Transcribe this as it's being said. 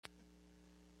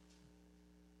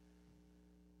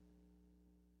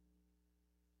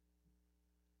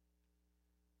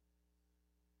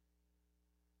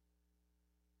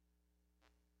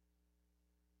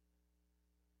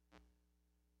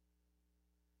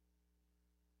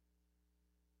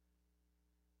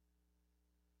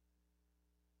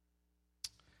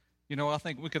You know, I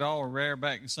think we could all rear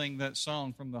back and sing that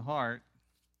song from the heart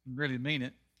and really mean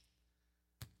it.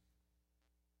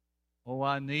 Oh,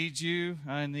 I need you,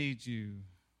 I need you.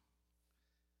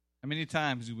 How many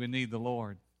times do we need the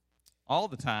Lord? All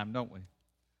the time, don't we?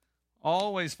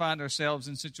 Always find ourselves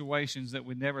in situations that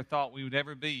we never thought we would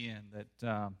ever be in,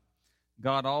 that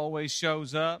God always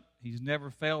shows up. He's never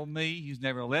failed me. He's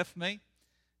never left me.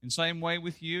 And same way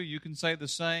with you, you can say the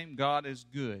same. God is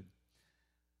good.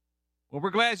 Well,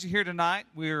 we're glad you're here tonight.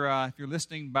 If you're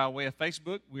listening by way of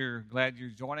Facebook, we're glad you're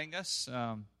joining us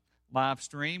live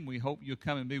stream. We hope you'll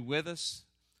come and be with us.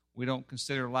 We don't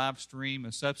consider live stream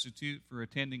a substitute for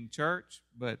attending church,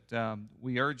 but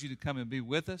we urge you to come and be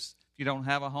with us. If you don't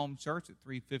have a home church, at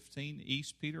 315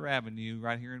 East Peter Avenue,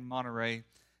 right here in Monterey,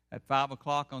 at 5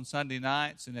 o'clock on Sunday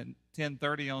nights and at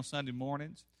 10:30 on Sunday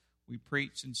mornings, we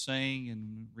preach and sing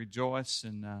and rejoice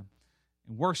and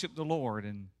worship the Lord.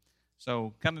 And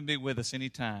so come and be with us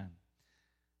anytime.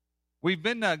 We've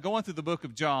been going through the book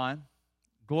of John,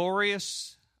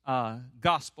 glorious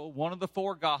gospel, one of the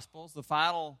four gospels, the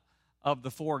final of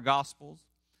the four gospels.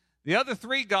 The other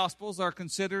three gospels are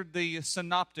considered the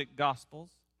synoptic gospels,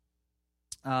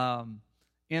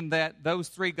 in that those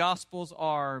three gospels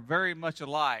are very much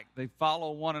alike. They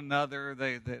follow one another.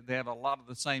 They have a lot of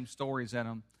the same stories in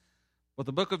them. But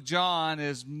the book of John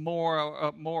is more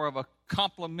of a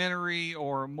complementary,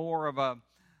 or more of a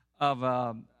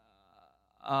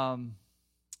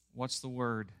what's the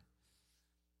word?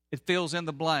 It fills in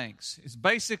the blanks. It's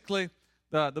basically,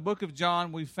 the book of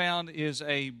John we found is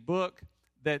a book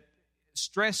that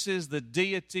stresses the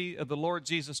deity of the Lord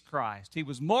Jesus Christ. He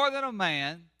was more than a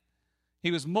man.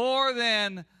 He was more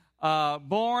than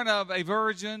born of a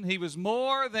virgin. He was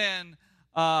more than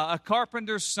a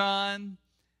carpenter's son.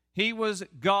 He was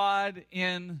God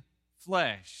in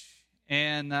flesh.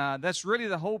 And that's really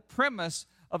the whole premise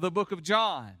of the book of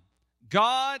John.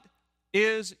 God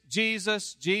is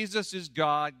Jesus. Jesus is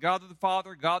God. God the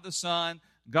Father, God the Son,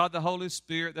 God the Holy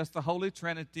Spirit. That's the Holy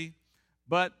Trinity.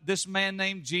 But this man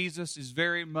named Jesus is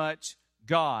very much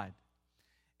God.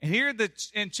 And here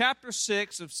in chapter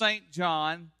 6 of St.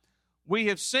 John, we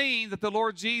have seen that the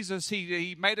Lord Jesus,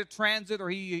 he made a transit, or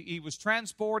he was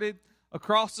transported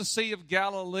across the Sea of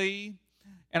Galilee,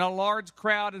 and a large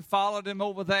crowd had followed him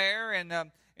over there,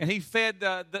 and he fed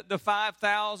the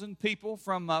 5,000 people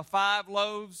from 5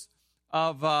 loaves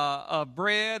of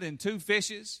bread and 2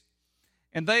 fishes.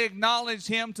 And they acknowledged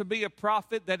him to be a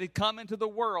prophet that had come into the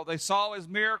world. They saw his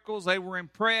miracles. They were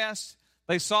impressed.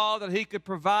 They saw that he could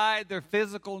provide their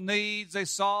physical needs. They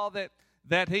saw that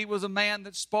he was a man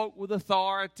that spoke with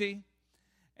authority.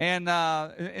 And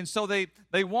so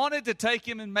they wanted to take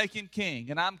him and make him king.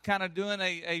 And I'm kind of doing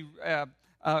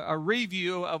a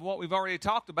review of what we've already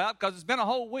talked about, because it's been a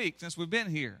whole week since we've been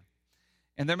here.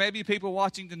 And there may be people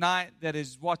watching tonight that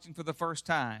is watching for the first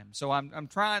time. So I'm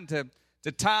trying to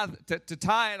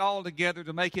tie it all together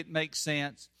to make it make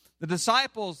sense. The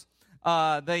disciples,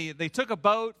 they took a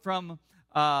boat from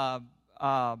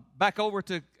back over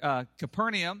to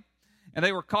Capernaum, and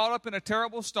they were caught up in a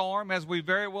terrible storm, as we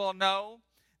very well know.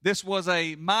 This was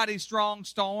a mighty strong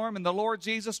storm, and the Lord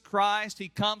Jesus Christ, he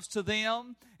comes to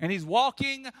them, and he's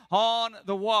walking on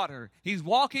the water. He's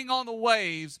walking on the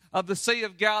waves of the Sea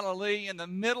of Galilee in the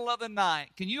middle of the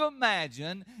night. Can you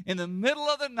imagine, in the middle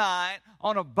of the night,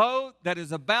 on a boat that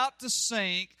is about to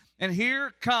sink, and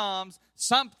here comes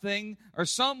something or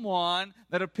someone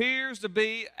that appears to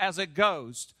be as a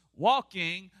ghost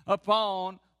walking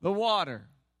upon the water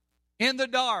in the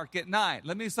dark at night.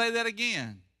 Let me say that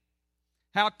again.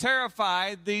 How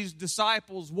terrified these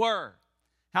disciples were.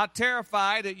 How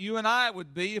terrified that you and I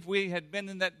would be if we had been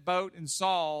in that boat and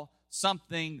saw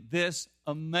something this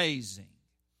amazing.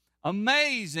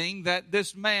 Amazing that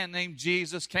this man named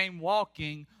Jesus came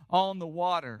walking on the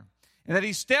water, and that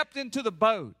he stepped into the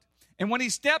boat. And when he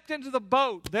stepped into the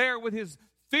boat there with his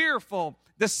fearful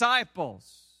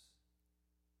disciples,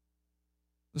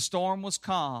 the storm was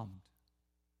calmed.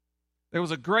 There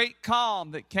was a great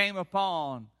calm that came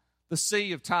upon the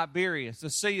Sea of Tiberias, the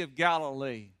Sea of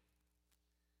Galilee.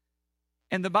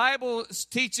 And the Bible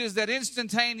teaches that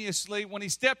instantaneously, when he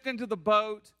stepped into the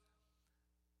boat,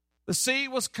 the sea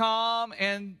was calm,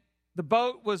 and the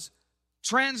boat was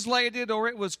translated, or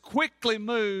it was quickly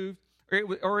moved,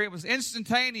 or it was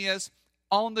instantaneous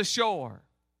on the shore.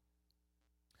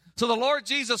 So the Lord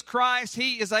Jesus Christ,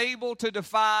 he is able to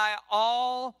defy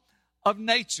all of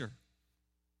nature,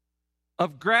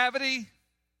 of gravity,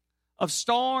 of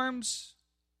storms,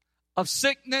 of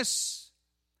sickness,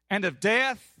 and of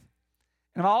death,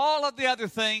 and all of the other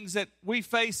things that we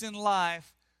face in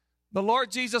life. The Lord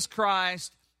Jesus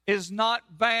Christ is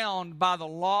not bound by the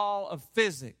law of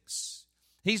physics.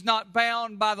 He's not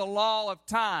bound by the law of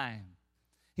time.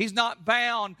 He's not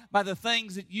bound by the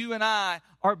things that you and I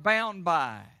are bound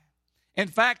by. In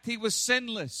fact, he was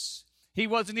sinless. He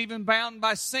wasn't even bound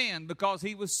by sin because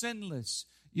he was sinless.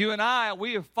 You and I,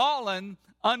 we have fallen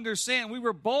under sin. We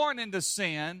were born into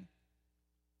sin,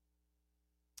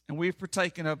 and we've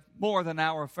partaken of more than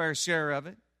our fair share of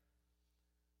it.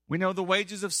 We know the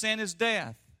wages of sin is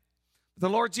death. The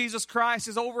Lord Jesus Christ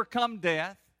has overcome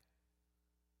death.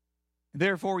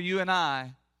 Therefore, you and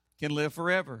I can live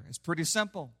forever. It's pretty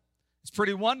simple. It's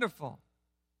pretty wonderful.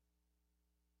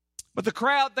 But the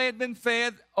crowd, they had been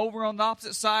fed over on the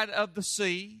opposite side of the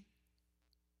sea.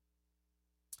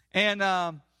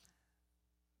 And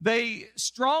they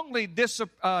strongly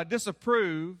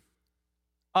disapprove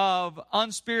of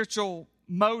unspiritual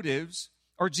motives.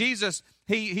 Or Jesus,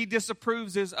 he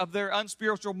disapproves of their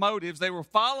unspiritual motives. They were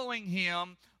following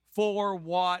him for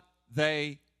what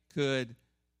they could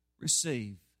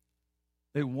receive.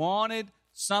 They wanted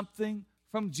something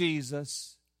from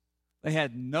Jesus. They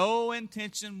had no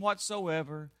intention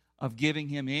whatsoever of giving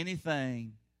him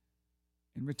anything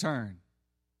in return.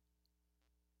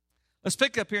 Let's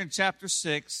pick up here in chapter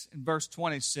 6 in verse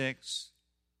 26.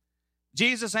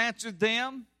 Jesus answered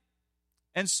them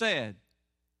and said,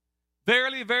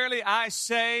 "Verily, verily, I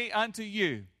say unto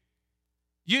you,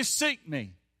 you seek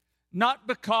me, not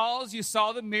because you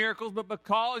saw the miracles, but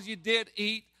because you did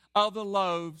eat of the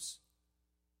loaves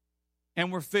and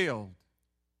were filled.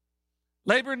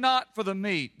 Labor not for the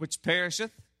meat which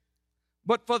perisheth,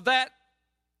 but for that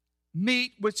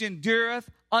meat which endureth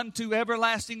unto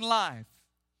everlasting life,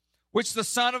 which the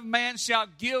Son of Man shall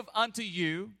give unto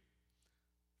you.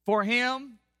 For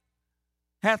him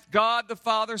hath God the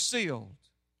Father sealed."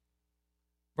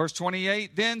 Verse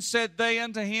 28, "Then said they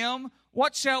unto him,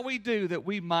 What shall we do that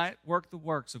we might work the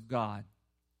works of God?"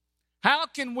 How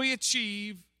can we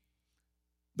achieve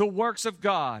the works of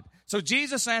God? So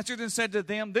Jesus answered and said to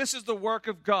them, "This is the work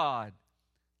of God."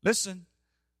 Listen,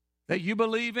 "that you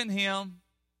believe in him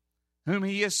whom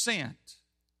he has sent."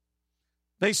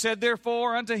 They said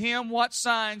therefore unto him, "What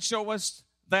sign showest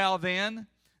thou then,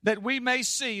 that we may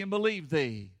see and believe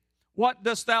thee? What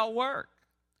dost thou work?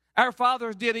 Our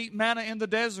fathers did eat manna in the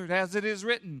desert, as it is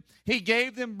written, He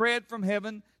gave them bread from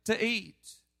heaven to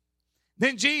eat."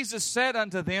 Then Jesus said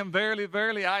unto them, "Verily,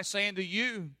 verily, I say unto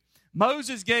you,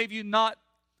 Moses gave you not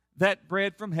that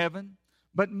bread from heaven,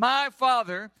 but my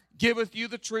Father giveth you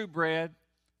the true bread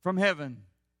from heaven.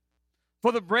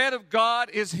 For the bread of God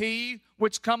is he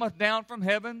which cometh down from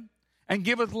heaven, and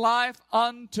giveth life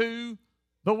unto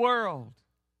the world."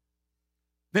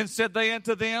 Then said they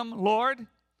unto them, "Lord,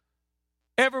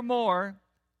 evermore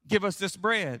give us this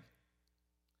bread."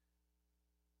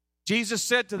 Jesus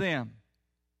said to them,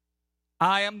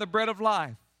 "I am the bread of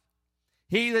life.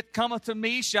 He that cometh to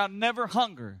me shall never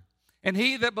hunger, and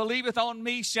he that believeth on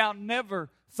me shall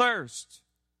never thirst."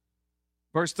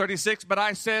 Verse 36, "But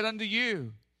I said unto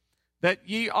you, that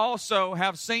ye also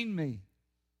have seen me,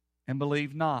 and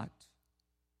believe not.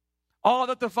 All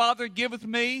that the Father giveth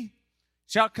me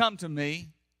shall come to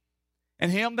me,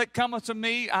 and him that cometh to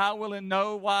me I will in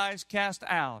no wise cast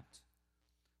out.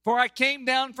 For I came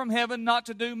down from heaven not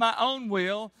to do my own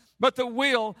will, but the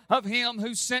will of him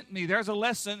who sent me." There's a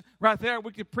lesson right there.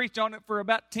 We could preach on it for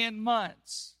about 10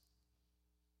 months.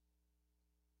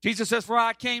 Jesus says, "For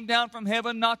I came down from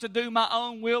heaven not to do my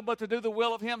own will, but to do the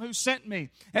will of him who sent me.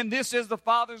 And this is the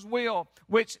Father's will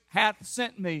which hath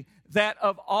sent me, that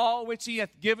of all which he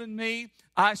hath given me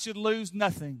I should lose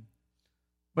nothing,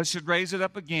 but should raise it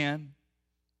up again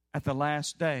at the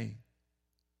last day.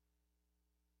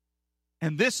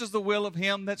 And this is the will of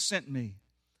him that sent me,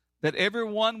 that every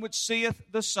one which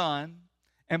seeth the Son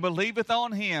and believeth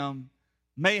on him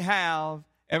may have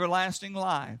everlasting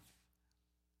life.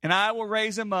 And I will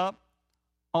raise him up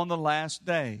on the last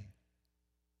day."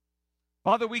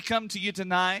 Father, we come to you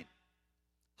tonight.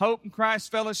 Hope and Christ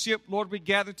Fellowship, Lord, we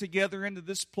gather together into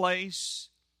this place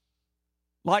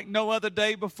like no other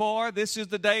day before. This is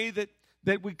the day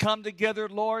that we come together,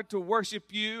 Lord, to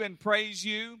worship you and praise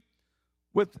you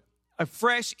with a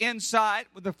fresh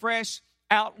insight, with a fresh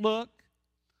outlook.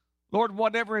 Lord,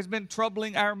 whatever has been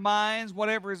troubling our minds,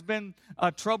 whatever has been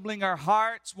troubling our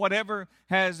hearts, whatever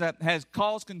has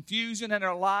caused confusion in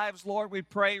our lives, Lord, we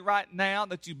pray right now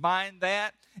that you bind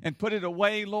that and put it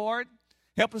away, Lord.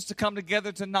 Help us to come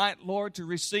together tonight, Lord, to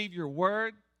receive your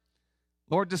word,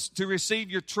 Lord, to receive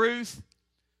your truth,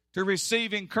 to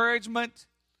receive encouragement,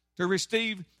 to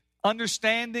receive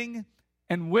understanding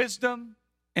and wisdom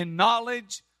and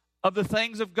knowledge of the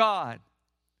things of God.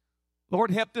 Lord,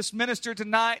 help this minister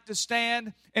tonight to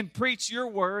stand and preach your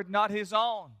word, not his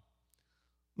own.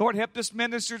 Lord, help this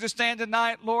minister to stand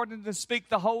tonight, Lord, and to speak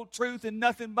the whole truth and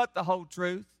nothing but the whole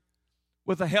truth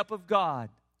with the help of God.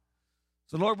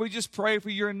 So, Lord, we just pray for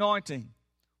your anointing.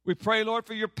 We pray, Lord,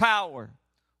 for your power.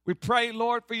 We pray,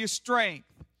 Lord, for your strength.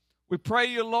 We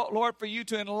pray, Lord, for you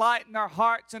to enlighten our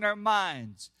hearts and our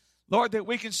minds. Lord, that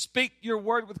we can speak your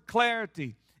word with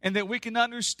clarity and that we can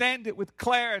understand it with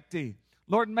clarity.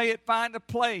 Lord, may it find a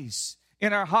place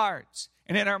in our hearts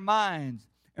and in our minds.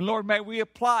 And Lord, may we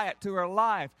apply it to our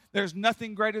life. There's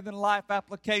nothing greater than life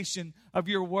application of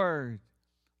your word.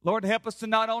 Lord, help us to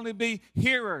not only be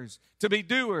hearers, to be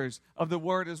doers of the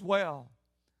word as well.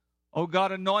 Oh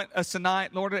God, anoint us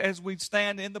tonight, Lord, as we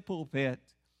stand in the pulpit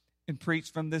and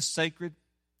preach from this sacred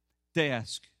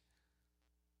desk.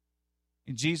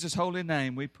 In Jesus' holy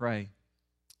name we pray.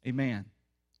 Amen.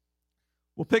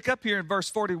 We'll pick up here in verse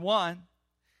 41.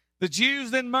 The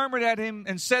Jews then murmured at him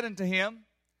and said unto him,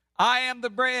 I am the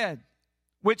bread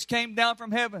which came down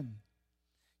from heaven.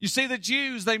 You see, the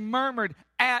Jews, they murmured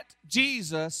at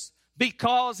Jesus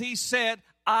because he said,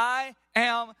 I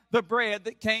am the bread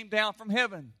that came down from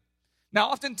heaven. Now,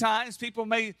 oftentimes, people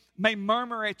may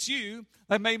murmur at you.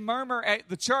 They may murmur at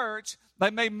the church. They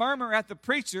may murmur at the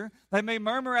preacher. They may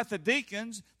murmur at the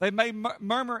deacons. They may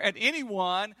murmur at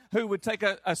anyone who would take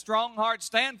a strong, hard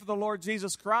stand for the Lord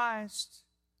Jesus Christ.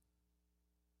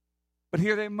 But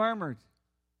here they murmured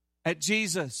at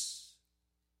Jesus.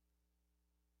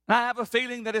 And I have a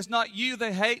feeling that it's not you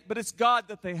they hate, but it's God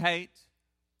that they hate.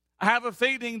 I have a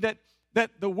feeling that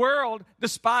the world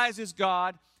despises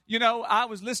God. You know, I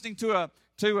was listening to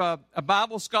a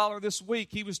Bible scholar this week.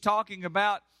 He was talking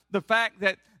about the fact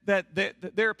that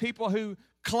there are people who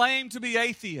claim to be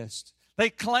atheists. They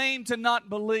claim to not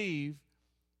believe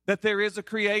that there is a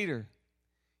creator.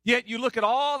 Yet you look at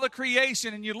all the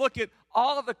creation and you look at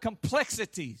all of the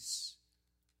complexities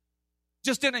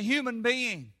just in a human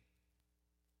being,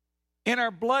 in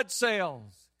our blood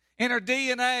cells, in our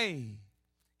DNA,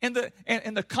 in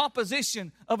the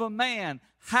composition of a man.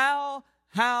 How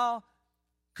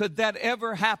could that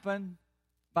ever happen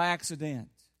by accident?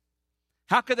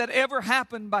 How could that ever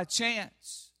happen by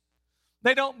chance?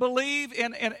 They don't believe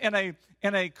in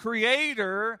a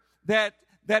creator that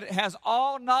has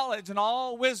all knowledge and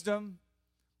all wisdom,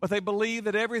 but they believe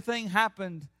that everything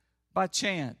happened by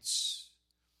chance.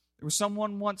 There was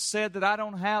someone once said that I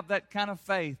don't have that kind of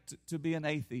faith to be an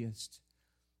atheist.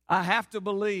 I have to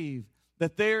believe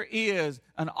that there is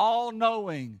an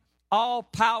all-knowing,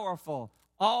 all-powerful,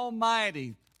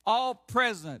 almighty,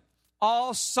 all-present,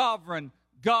 all-sovereign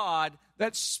God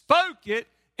that spoke it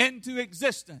into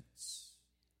existence.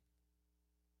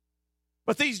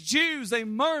 But these Jews, they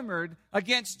murmured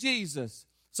against Jesus.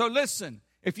 So listen,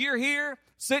 if you're here,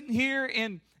 sitting here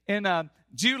in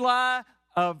July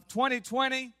of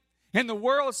 2020, and the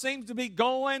world seems to be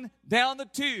going down the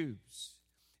tubes,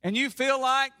 and you feel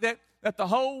like that the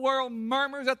whole world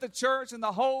murmurs at the church and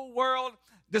the whole world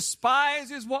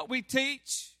despises what we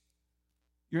teach,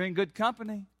 you're in good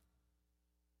company.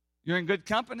 You're in good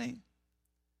company.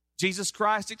 Jesus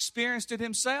Christ experienced it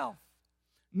himself.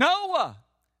 Noah,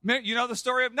 you know the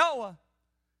story of Noah.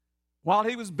 While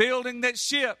he was building that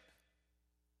ship,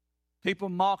 people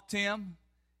mocked him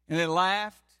and they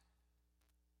laughed,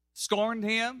 scorned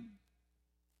him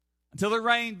until the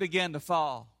rain began to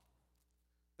fall.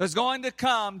 There's going to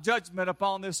come judgment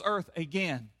upon this earth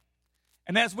again.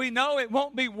 And as we know, it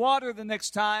won't be water the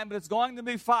next time, but it's going to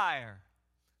be fire.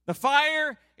 The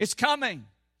fire is coming.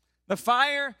 The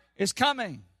fire is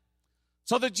coming.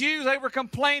 So the Jews, they were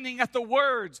complaining at the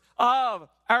words of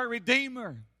our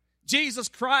Redeemer. Jesus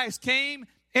Christ came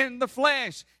in the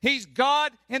flesh. He's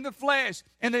God in the flesh.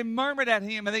 And they murmured at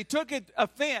him, and they took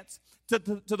offense to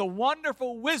the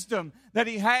wonderful wisdom that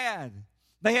he had.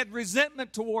 They had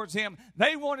resentment towards him.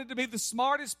 They wanted to be the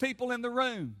smartest people in the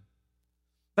room.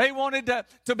 They wanted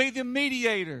to be the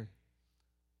mediator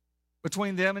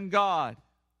between them and God.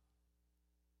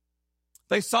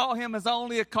 They saw him as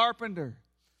only a carpenter.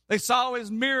 They saw his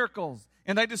miracles,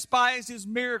 and they despised his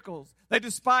miracles. They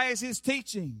despised his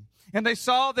teaching. And they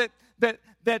saw that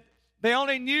they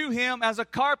only knew him as a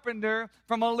carpenter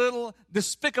from a little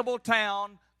despicable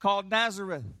town called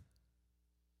Nazareth.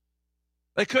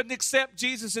 They couldn't accept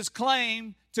Jesus'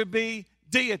 claim to be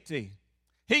deity.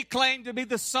 He claimed to be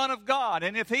the Son of God.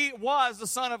 And if he was the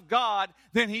Son of God,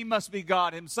 then he must be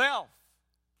God himself.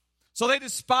 So they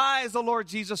despise the Lord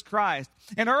Jesus Christ.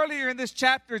 And earlier in this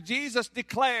chapter, Jesus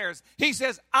declares, he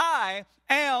says, I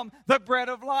am the bread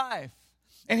of life.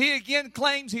 And he again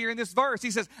claims here in this verse,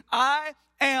 he says, I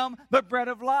am the bread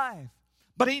of life.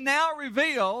 But he now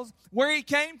reveals where he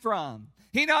came from.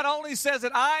 He not only says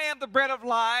that I am the bread of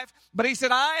life, but he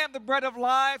said, I am the bread of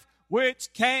life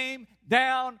which came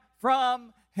down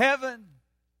from heaven.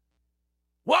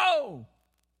 Whoa!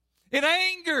 It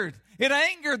angered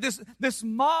this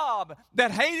mob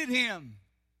that hated him.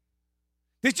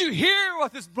 Did you hear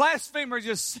what this blasphemer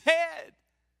just said?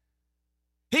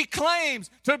 He claims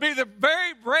to be the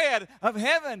very bread of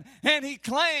heaven, and he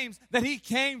claims that he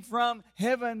came from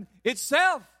heaven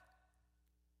itself.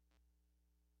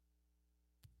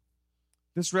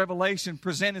 This revelation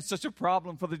presented such a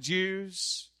problem for the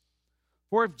Jews.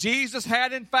 For if Jesus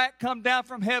had in fact come down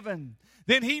from heaven,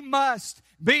 then he must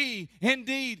be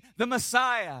indeed the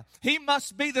Messiah. He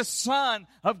must be the Son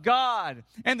of God.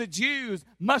 And the Jews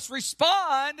must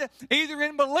respond either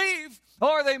in belief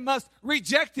or they must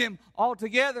reject him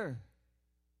altogether.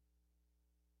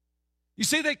 You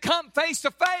see, they come face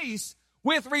to face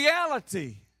with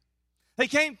reality. They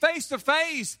came face to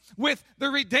face with the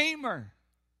Redeemer.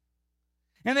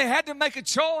 And they had to make a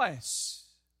choice.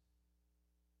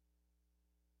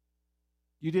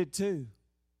 You did too.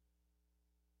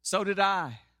 So did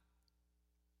I.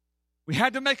 We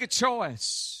had to make a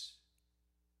choice.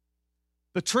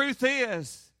 The truth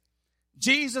is,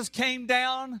 Jesus came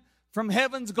down from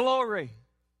heaven's glory.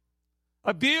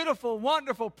 A beautiful,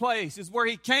 wonderful place is where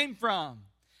he came from.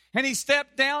 And he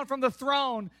stepped down from the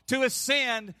throne to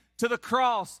ascend to the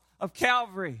cross of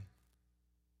Calvary.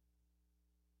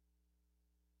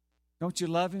 Don't you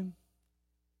love him?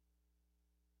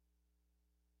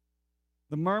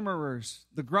 The murmurers,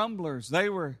 the grumblers, they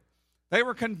were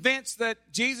convinced that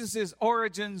Jesus'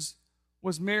 origins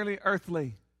was merely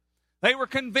earthly. They were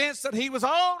convinced that he was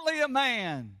only a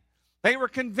man. They were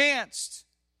convinced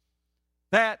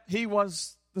that he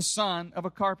was the son of a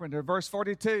carpenter. Verse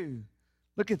 42,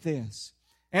 look at this.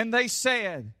 And they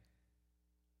said,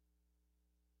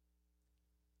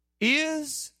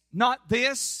 is not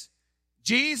this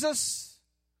Jesus,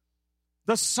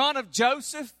 the son of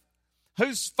Joseph,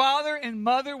 whose father and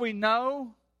mother we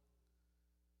know?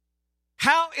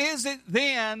 How is it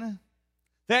then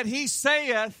that he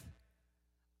saith,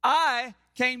 I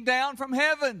came down from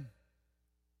heaven?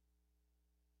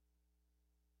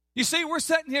 You see, we're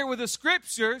sitting here with the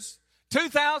Scriptures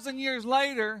 2,000 years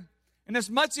later, and it's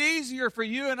much easier for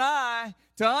you and I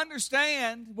to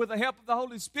understand, with the help of the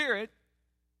Holy Spirit,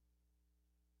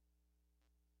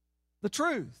 the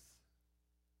truth.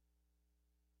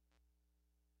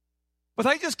 But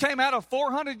they just came out of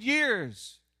 400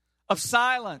 years of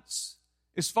silence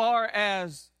as far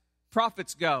as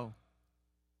prophets go.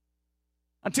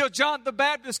 Until John the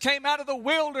Baptist came out of the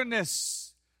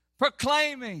wilderness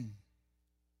proclaiming,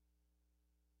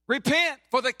 repent,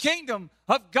 for the kingdom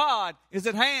of God is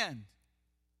at hand.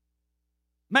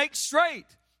 Make straight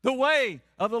the way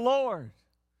of the Lord.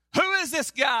 Who is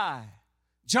this guy?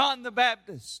 John the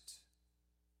Baptist.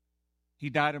 He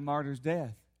died a martyr's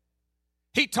death.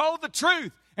 He told the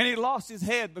truth, and he lost his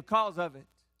head because of it.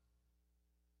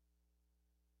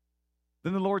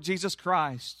 Then the Lord Jesus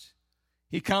Christ,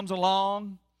 he comes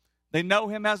along. They know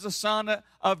him as the son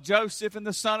of Joseph and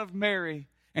the son of Mary,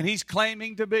 and he's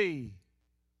claiming to be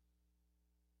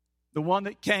the one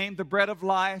that came, the bread of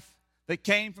life, that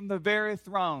came from the very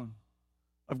throne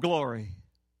of glory.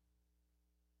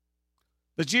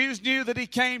 The Jews knew that he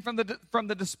came from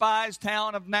the despised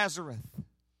town of Nazareth.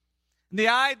 And the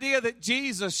idea that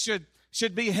Jesus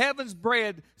should be heaven's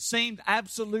bread seemed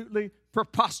absolutely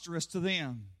preposterous to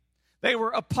them. They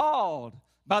were appalled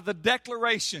by the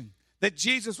declaration that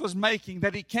Jesus was making,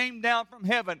 that he came down from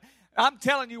heaven. I'm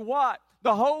telling you what,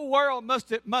 the whole world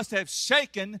must have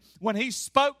shaken when he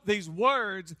spoke these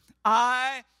words,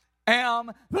 I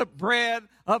am the bread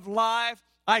of life.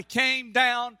 I came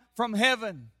down from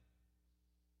heaven.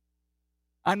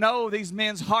 I know these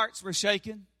men's hearts were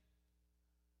shaken.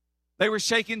 They were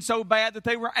shaken so bad that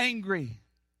they were angry.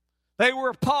 They were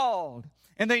appalled,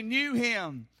 and they knew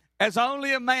him as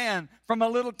only a man from a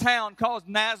little town called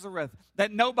Nazareth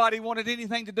that nobody wanted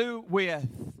anything to do with.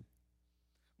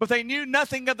 But they knew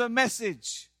nothing of the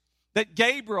message that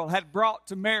Gabriel had brought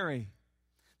to Mary.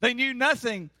 They knew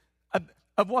nothing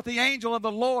of what the angel of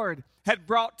the Lord had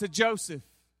brought to Joseph.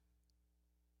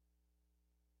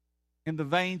 In the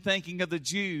vain thinking of the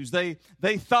Jews, they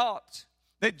thought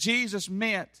that Jesus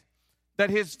meant that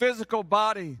his physical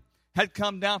body had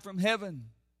come down from heaven.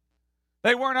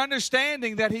 They weren't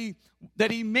understanding that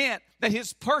he meant that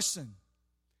his person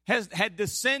had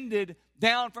descended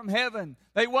down from heaven.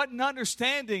 They wasn't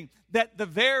understanding that the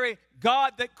very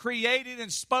God that created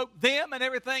and spoke them and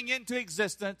everything into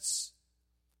existence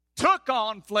took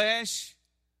on flesh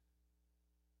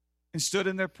and stood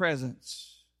in their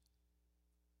presence.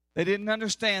 They didn't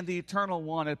understand the eternal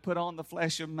one had put on the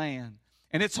flesh of man.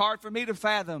 And it's hard for me to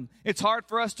fathom. It's hard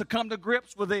for us to come to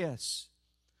grips with this.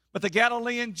 But the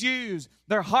Galilean Jews,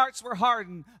 their hearts were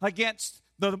hardened against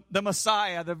the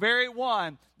Messiah, the very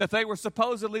one that they were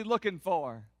supposedly looking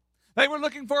for. They were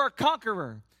looking for a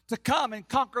conqueror to come and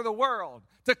conquer the world,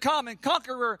 to come and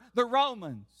conquer the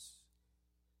Romans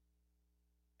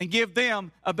and give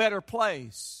them a better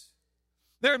place.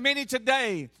 There are many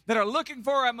today that are looking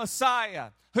for a Messiah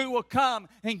who will come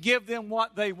and give them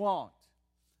what they want,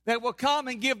 that will come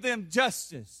and give them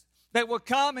justice, that will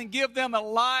come and give them a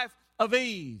life of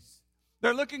ease.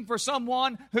 They're looking for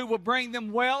someone who will bring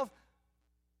them wealth,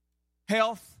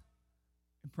 health,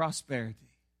 and prosperity.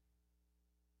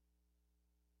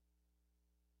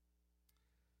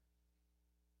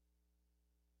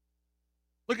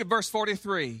 Look at verse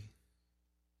 43.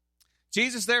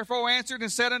 Jesus therefore answered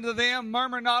and said unto them,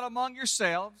 murmur not among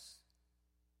yourselves.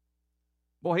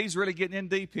 Boy, he's really getting in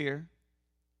deep here.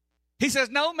 He says,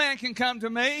 no man can come to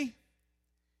me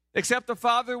except the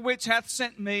Father which hath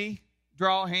sent me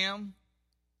draw him,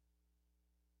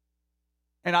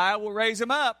 and I will raise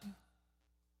him up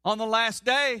on the last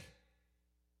day.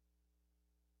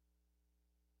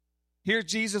 Here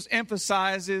Jesus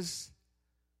emphasizes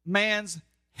man's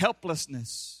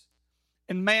helplessness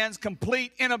and man's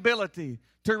complete inability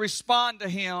to respond to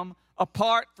him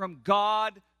apart from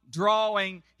God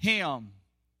drawing him.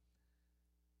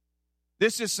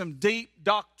 This is some deep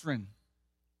doctrine.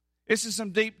 This is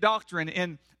some deep doctrine,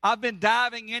 and I've been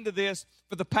diving into this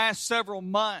for the past several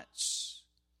months.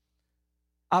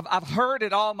 I've heard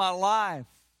it all my life.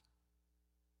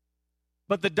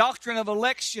 But the doctrine of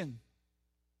election,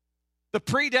 the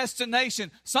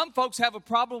predestination, some folks have a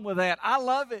problem with that. I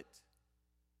love it.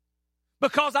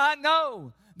 Because I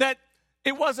know that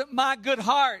it wasn't my good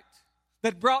heart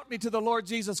that brought me to the Lord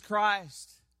Jesus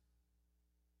Christ.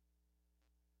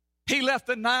 He left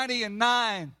the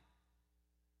 99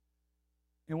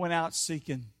 and went out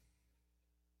seeking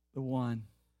the one.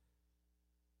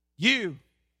 You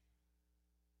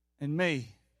and me.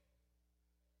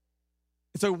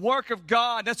 It's a work of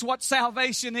God. That's what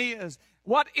salvation is.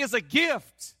 What is a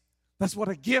gift? That's what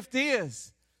a gift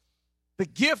is. The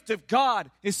gift of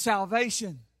God is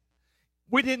salvation.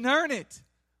 We didn't earn it.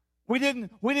 We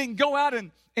didn't go out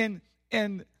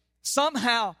and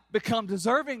somehow become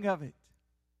deserving of it.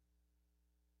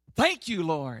 Thank you,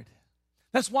 Lord.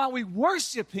 That's why we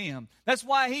worship him. That's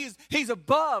why he's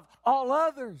above all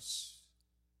others.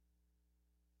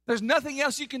 There's nothing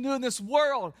else you can do in this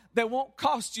world that won't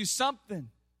cost you something.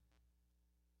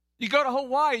 You go to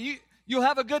Hawaii, you'll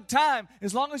have a good time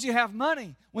as long as you have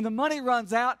money. When the money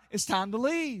runs out, it's time to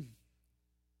leave.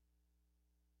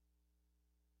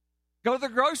 Go to the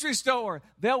grocery store.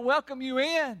 They'll welcome you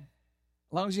in as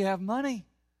long as you have money.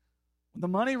 When the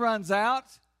money runs out,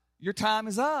 your time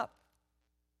is up.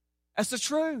 That's the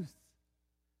truth.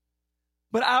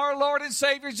 But our Lord and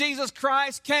Savior Jesus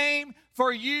Christ came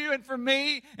for you and for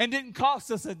me and didn't cost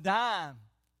us a dime.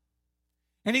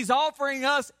 And he's offering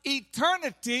us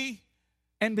eternity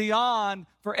and beyond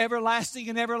for everlasting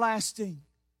and everlasting.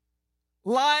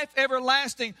 Life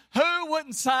everlasting. Who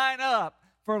wouldn't sign up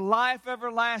for life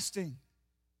everlasting?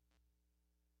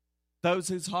 Those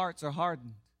whose hearts are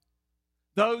hardened.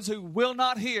 Those who will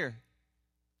not hear.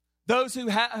 Those who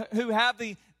have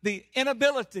the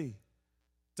inability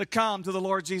to come to the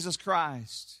Lord Jesus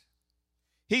Christ.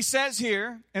 He says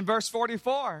here in verse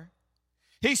 44,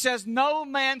 he says, no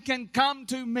man can come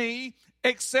to me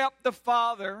except the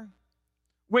Father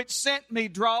which sent me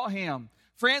draw him.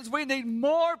 Friends, we need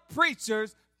more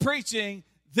preachers preaching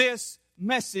this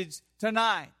message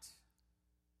tonight.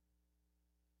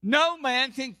 No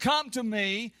man can come to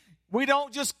me. We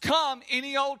don't just come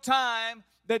any old time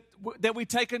that we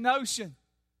take a notion.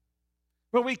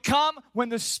 But we come when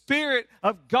the Spirit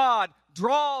of God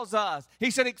draws us.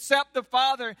 He said, except the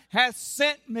Father has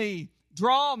sent me,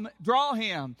 draw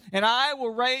him, and I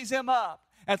will raise him up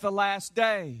at the last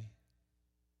day.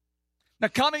 Now,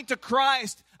 coming to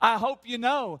Christ, I hope you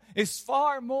know, is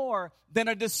far more than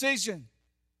a decision.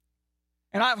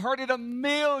 And I've heard it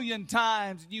 1,000,000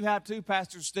 times, and you have too,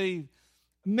 Pastor Steve.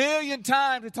 1,000,000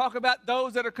 times to talk about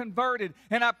those that are converted.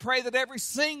 And I pray that every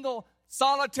single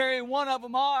solitary one of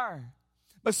them are.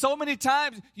 But so many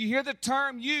times you hear the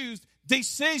term used,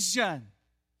 decision.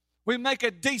 We make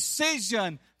a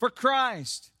decision for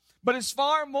Christ. But it's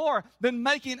far more than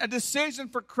making a decision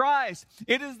for Christ.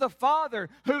 It is the Father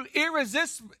who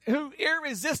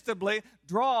irresistibly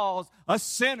draws a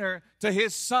sinner to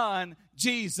his Son,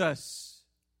 Jesus.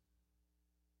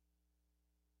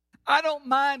 I don't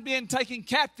mind being taken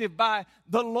captive by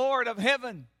the Lord of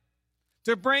heaven.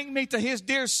 to bring me to his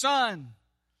dear Son,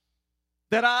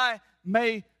 that I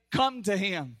may come to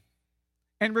him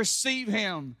and receive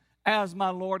him as my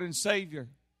Lord and Savior.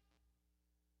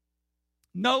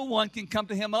 No one can come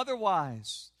to him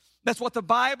otherwise. That's what the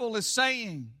Bible is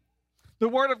saying. The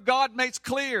Word of God makes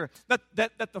clear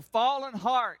that the fallen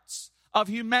hearts of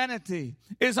humanity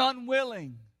is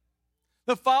unwilling.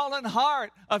 The fallen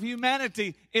heart of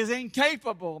humanity is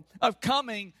incapable of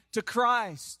coming to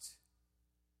Christ.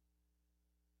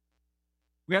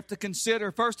 We have to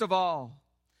consider, first of all,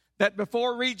 that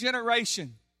before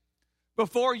regeneration,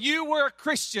 before you were a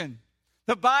Christian,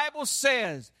 the Bible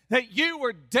says that you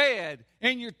were dead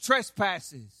in your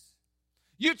trespasses.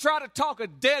 You try to talk a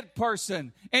dead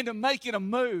person into making a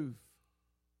move.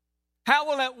 How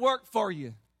will that work for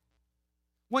you?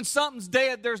 When something's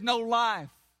dead, there's no life.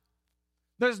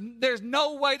 There's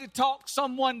no way to talk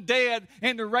someone dead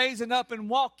into raising up and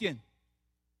walking.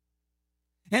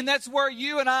 And that's where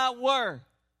you and I were.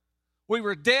 We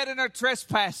were dead in our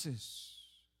trespasses.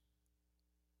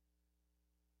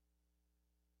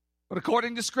 But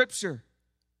according to Scripture,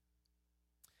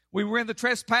 we were in the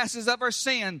trespasses of our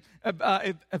sin.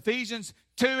 Ephesians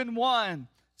 2:1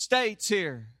 states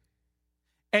here,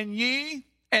 and you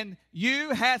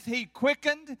hath he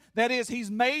quickened, that is,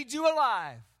 he's made you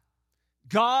alive.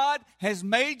 God has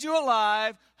made you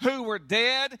alive who were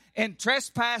dead in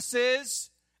trespasses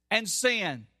and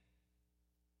sin.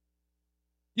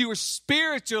 You were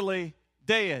spiritually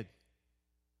dead.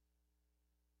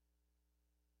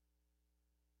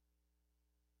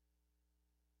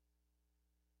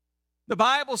 The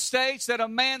Bible states that a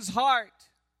man's heart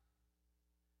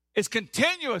is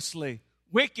continuously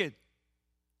wicked.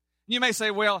 You may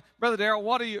say, well, Brother Darrell,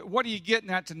 what are you getting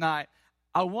at tonight?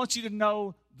 I want you to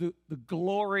know the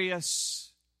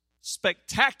glorious,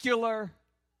 spectacular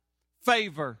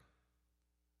favor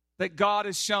that God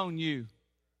has shown you.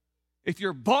 If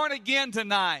you're born again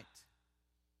tonight,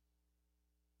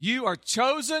 you are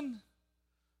chosen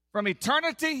from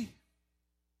eternity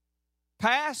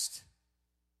past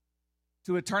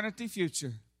to eternity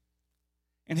future.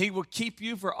 And he will keep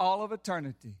you for all of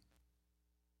eternity.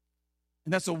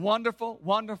 And that's a wonderful,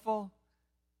 wonderful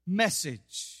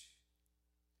message.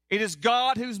 It is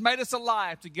God who's made us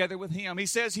alive together with him. He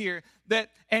says here that,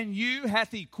 and you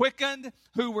hath he quickened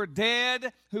who were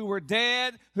dead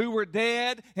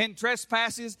in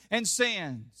trespasses and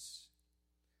sins.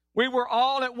 We were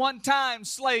all at one time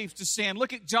slaves to sin.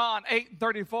 Look at John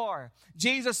 8:34.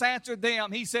 Jesus answered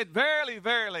them. He said, verily,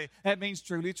 verily, that means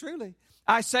truly, truly,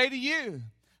 I say to you,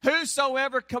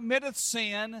 whosoever committeth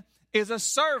sin is a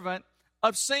servant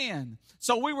of sin.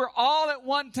 So we were all at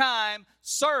one time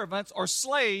servants or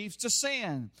slaves to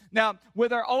sin. Now,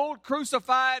 with our old self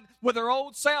crucified with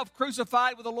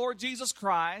the Lord Jesus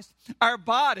Christ, our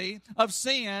body of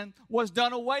sin was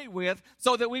done away with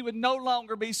so that we would no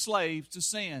longer be slaves to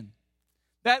sin.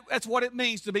 That's what it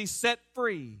means to be set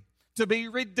free, to be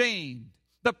redeemed.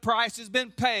 The price has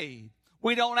been paid.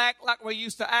 We don't act like we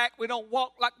used to act. We don't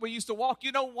walk like we used to walk.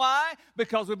 You know why?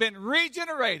 Because we've been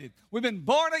regenerated. We've been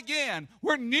born again.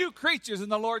 We're new creatures in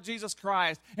the Lord Jesus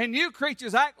Christ. And new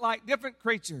creatures act like different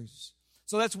creatures.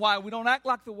 So that's why we don't act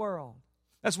like the world.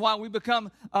 That's why we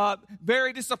become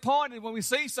very disappointed when we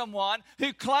see someone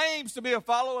who claims to be a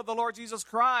follower of the Lord Jesus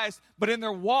Christ, but in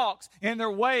their walks, in their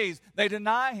ways, they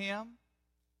deny him.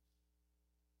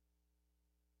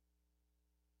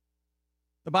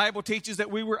 The Bible teaches that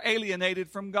we were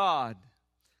alienated from God.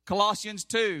 Colossians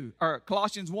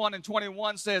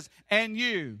 1:21 says, and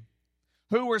you,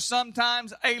 who were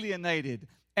sometimes alienated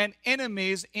and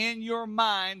enemies in your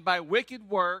mind by wicked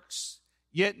works,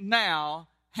 yet now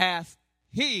hath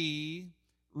he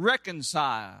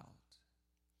reconciled.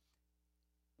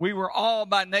 We were all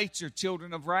by nature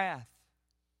children of wrath,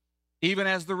 even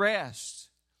as the rest.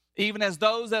 Even as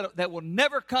those that will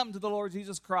never come to the Lord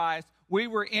Jesus Christ, we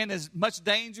were in as much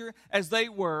danger as they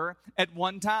were at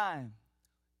one time.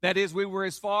 That is, we were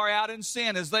as far out in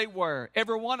sin as they were,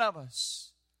 every one of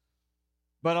us.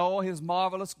 But oh, his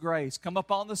marvelous grace come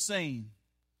upon the scene.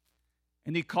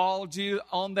 And he called you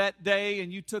on that day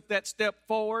and you took that step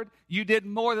forward. You did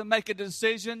more than make a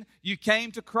decision. You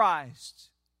came to Christ,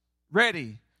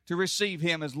 ready to receive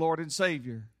him as Lord and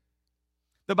Savior.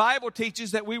 The Bible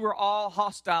teaches that we were all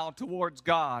hostile towards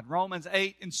God. Romans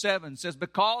 8:7 says,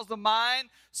 because the mind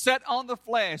set on the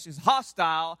flesh is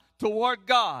hostile toward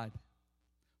God,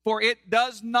 for it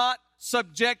does not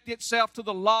subject itself to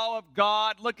the law of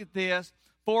God. Look at this.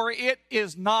 For it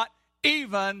is not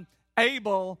even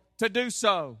able to do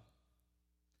so.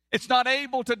 It's not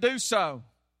able to do so.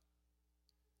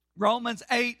 Romans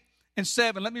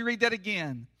 8:7. Let me read that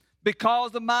again.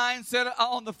 Because the mind set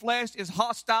on the flesh is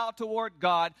hostile toward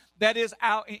God. That is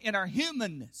in our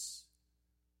humanness.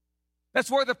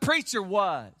 That's where the preacher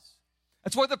was.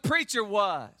 That's where the preacher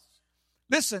was.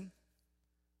 Listen.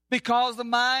 Because the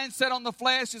mind set on the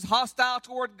flesh is hostile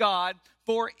toward God,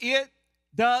 for it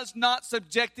does not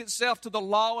subject itself to the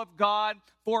law of God,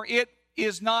 for it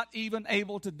is not even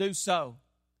able to do so.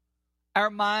 Our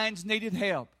minds needed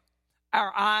help.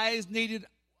 Our eyes needed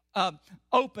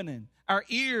opening. Our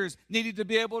ears needed to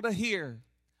be able to hear.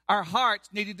 Our hearts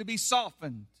needed to be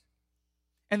softened.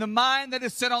 And the mind that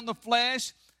is set on the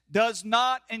flesh does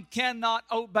not and cannot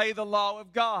obey the law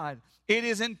of God. It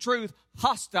is in truth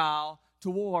hostile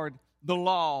toward the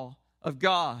law of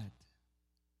God.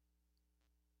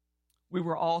 We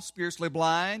were all spiritually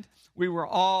blind. We were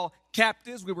all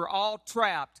captives. We were all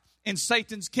trapped in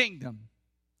Satan's kingdom.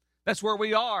 That's where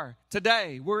we are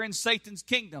today. We're in Satan's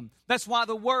kingdom. That's why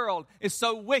the world is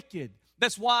so wicked.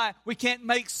 That's why we can't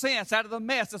make sense out of the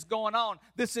mess that's going on.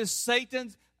 This is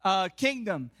Satan's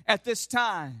kingdom at this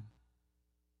time.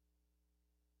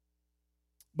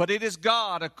 But it is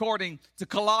God, according to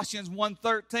Colossians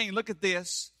 1:13. Look at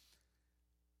this.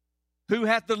 Who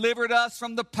hath delivered us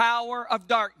from the power of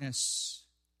darkness.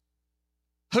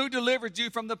 Who delivered you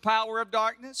from the power of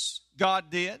darkness? God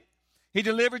did. He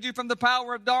delivered you from the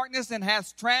power of darkness and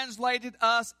has translated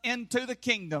us into the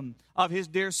kingdom of His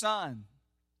dear Son.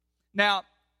 Now,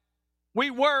 we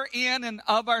were in and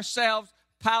of ourselves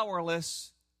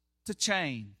powerless to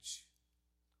change.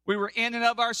 We were in and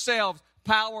of ourselves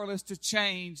powerless to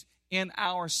change in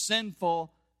our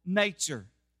sinful nature.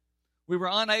 We were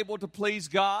unable to please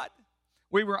God.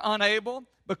 We were unable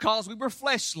because we were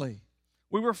fleshly.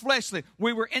 We were fleshly.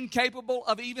 We were incapable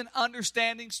of even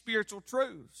understanding spiritual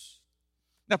truths.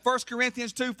 Now, 1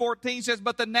 Corinthians 2:14 says,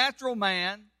 but the natural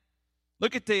man,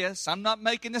 look at this, I'm not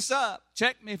making this up.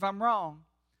 Check me if I'm wrong.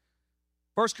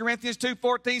 1 Corinthians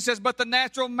 2:14 says, but the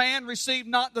natural man received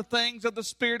not the things of the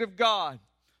Spirit of God,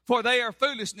 for they are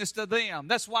foolishness to them.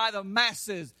 That's why the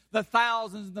masses, the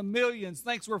thousands, the millions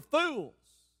thinks we're fools.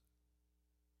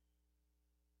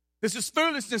 This is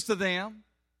foolishness to them.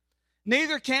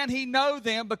 Neither can he know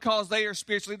them because they are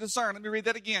spiritually discerned. Let me read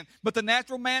that again. But the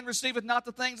natural man receiveth not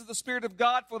the things of the Spirit of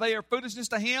God, for they are foolishness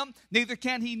to him. Neither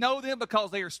can he know them because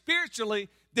they are spiritually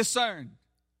discerned.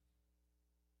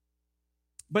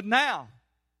 But now,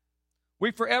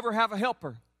 we forever have a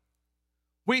helper.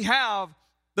 We have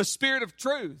the Spirit of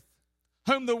truth,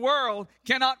 whom the world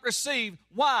cannot receive.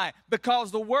 Why?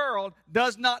 Because the world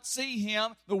does not see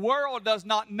Him. The world does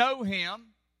not know Him.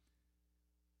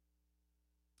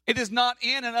 It is not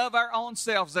in and of our own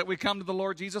selves that we come to the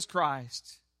Lord Jesus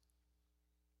Christ,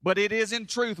 but it is in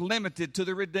truth limited to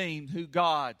the redeemed who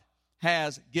God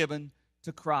has given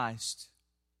to Christ.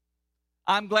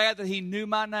 I'm glad that He knew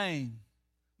my name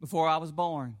before I was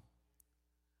born.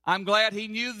 I'm glad He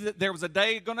knew that there was a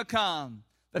day going to come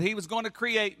that He was going to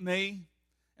create me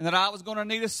and that I was going to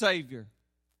need a Savior.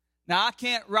 Now, I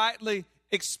can't rightly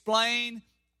explain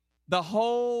the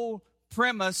whole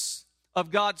premise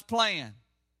of God's plan.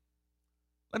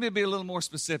 Let me be a little more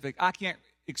specific. I can't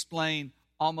explain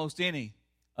almost any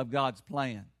of God's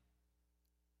plan.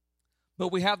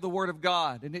 But we have the Word of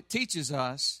God, and it teaches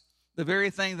us the very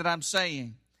thing that I'm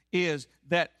saying is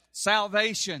that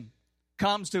salvation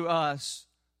comes to us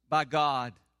by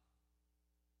God.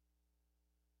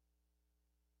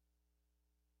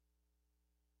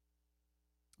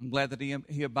 I'm glad that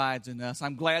He abides in us.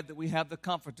 I'm glad that we have the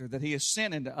Comforter, that He has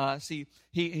sent into us.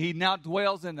 He now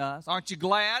dwells in us. Aren't you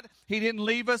glad He didn't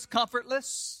leave us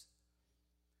comfortless?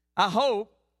 I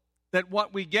hope that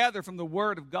what we gather from the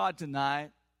Word of God tonight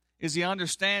is the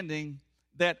understanding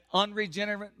that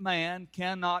unregenerate man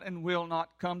cannot and will not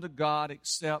come to God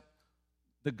except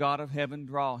the God of heaven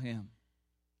draw him.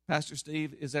 Pastor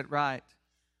Steve, is that right?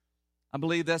 I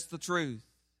believe that's the truth.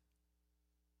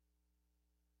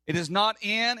 It is not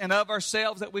in and of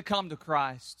ourselves that we come to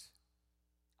Christ.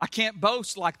 I can't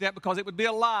boast like that because it would be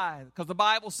a lie. Because the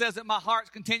Bible says that my heart's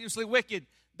continuously wicked.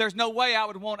 There's no way I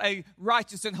would want a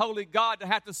righteous and holy God to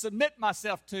have to submit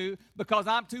myself to because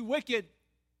I'm too wicked.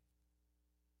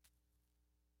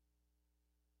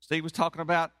 Steve was talking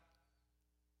about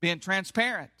being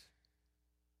transparent.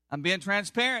 I'm being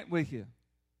transparent with you.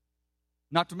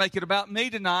 Not to make it about me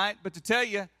tonight, but to tell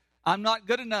you I'm not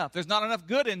good enough. There's not enough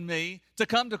good in me to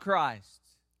come to Christ.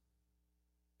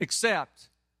 Except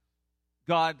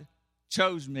God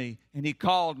chose me and He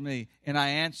called me and I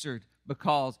answered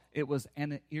because it was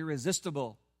an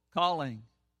irresistible calling.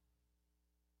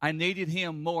 I needed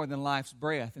Him more than life's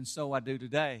breath, and so I do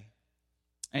today.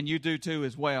 And you do too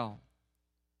as well.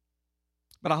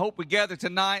 But I hope we gather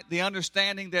tonight the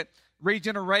understanding that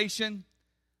regeneration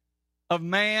of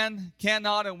man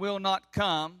cannot and will not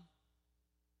come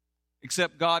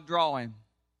except God draw him.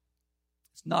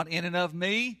 It's not in and of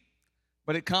me,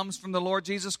 but it comes from the Lord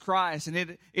Jesus Christ. And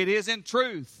it is in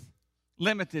truth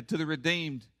limited to the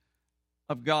redeemed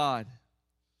of God.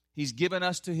 He's given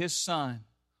us to His Son.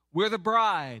 We're the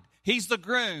bride. He's the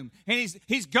groom. And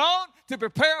He's gone to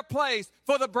prepare a place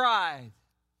for the bride.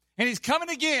 And He's coming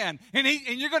again. And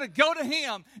you're going to go to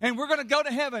Him. And we're going to go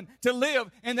to heaven to live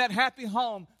in that happy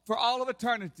home for all of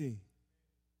eternity.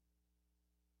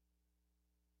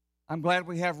 I'm glad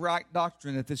we have right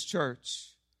doctrine at this church.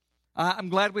 I'm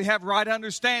glad we have right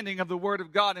understanding of the Word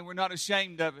of God and we're not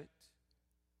ashamed of it.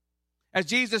 As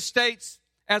Jesus states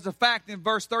as a fact in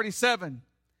verse 37,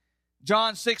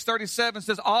 John 6:37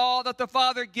 says, all that the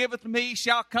Father giveth me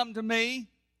shall come to me.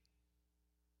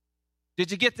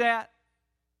 Did you get that?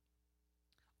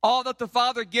 All that the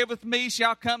Father giveth me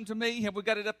shall come to me. Have we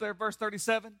got it up there, verse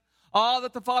 37? All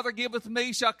that the Father giveth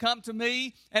me shall come to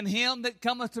me, and him that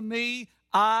cometh to me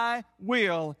I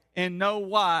will in no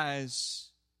wise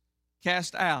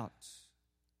cast out.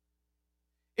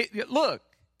 Look,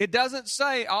 it doesn't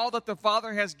say all that the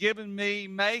Father has given me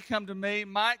may come to me,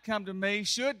 might come to me,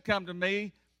 should come to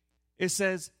me. It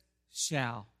says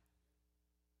shall.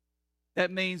 That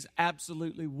means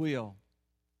absolutely will.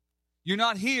 You're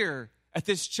not here at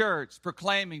this church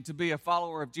proclaiming to be a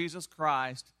follower of Jesus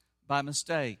Christ by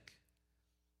mistake.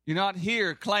 You're not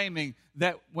here claiming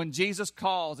that when Jesus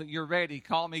calls that you're ready,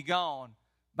 call me gone,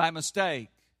 by mistake.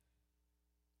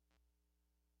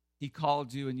 He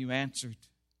called you and you answered.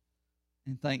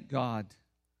 And thank God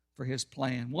for His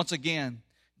plan. Once again,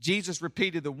 Jesus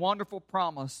repeated the wonderful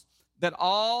promise that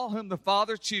all whom the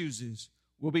Father chooses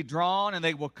will be drawn, and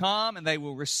they will come and they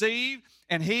will receive,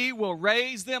 and He will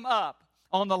raise them up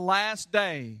on the last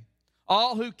day.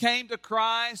 All who came to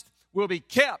Christ will be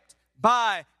kept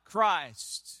by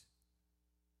Christ.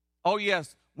 Oh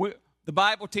yes, the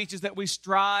Bible teaches that we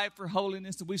strive for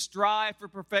holiness, that we strive for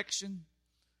perfection.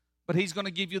 But He's going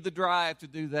to give you the drive to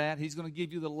do that. He's going to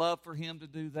give you the love for Him to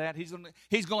do that. He's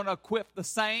going to equip the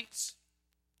saints.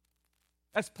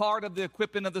 That's part of the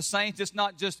equipping of the saints. It's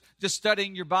not just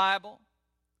studying your Bible.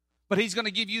 But He's going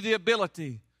to give you the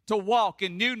ability to walk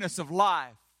in newness of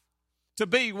life, to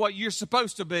be what you're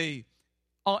supposed to be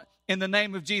in the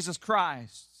name of Jesus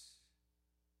Christ.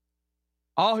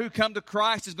 All who come to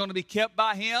Christ is going to be kept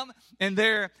by Him, and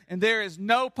there is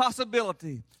no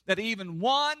possibility that even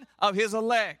one of His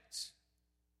elect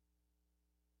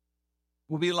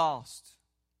will be lost.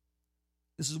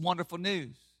 This is wonderful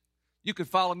news. You could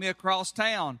follow me across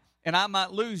town, and I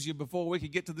might lose you before we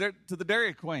could get to the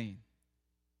Dairy Queen.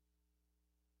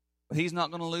 But He's not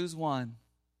going to lose one.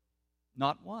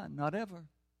 Not one, not ever.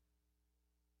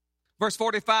 Verse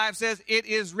 45 says, it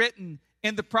is written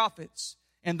in the prophets,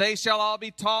 and they shall all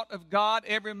be taught of God.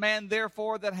 Every man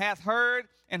therefore that hath heard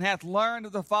and hath learned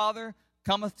of the Father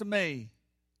cometh to me.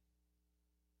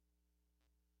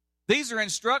 These are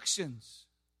instructions.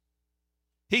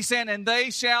 He said, and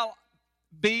they shall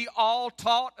be all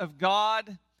taught of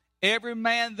God. Every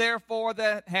man therefore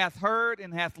that hath heard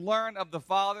and hath learned of the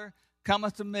Father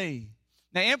cometh to me.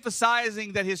 Now,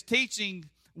 emphasizing that His teaching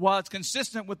was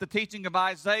consistent with the teaching of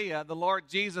Isaiah, the Lord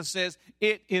Jesus says,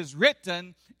 it is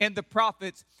written in the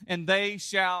prophets, and they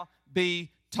shall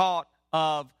be taught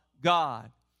of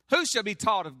God. Who shall be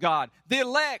taught of God? The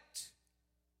elect.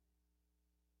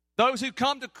 Those who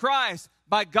come to Christ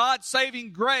by God's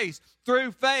saving grace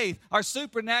through faith are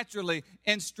supernaturally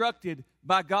instructed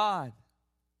by God.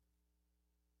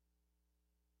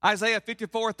 Isaiah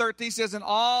 54:13 says, and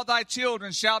all thy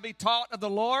children shall be taught of the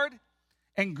Lord,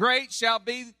 and great shall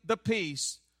be the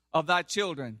peace of thy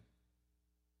children.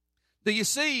 Do you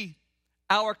see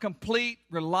our complete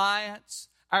reliance,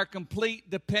 our complete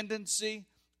dependency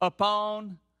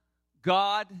upon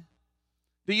God?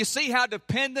 Do you see how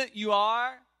dependent you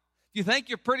are? If you think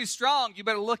you're pretty strong, you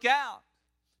better look out,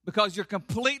 because you're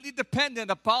completely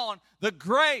dependent upon the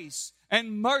grace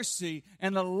and mercy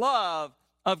and the love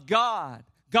of God.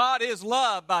 God is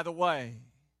love, by the way.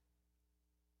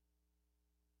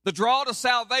 The draw to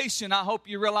salvation, I hope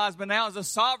you realize by now, is a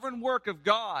sovereign work of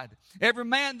God. Every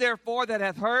man, therefore, that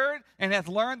hath heard and hath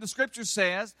learned, the Scripture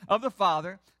says, of the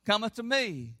Father, cometh to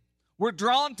me. We're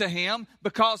drawn to Him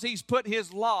because He's put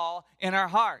His law in our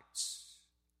hearts.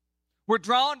 We're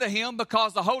drawn to Him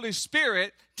because the Holy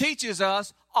Spirit teaches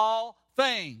us all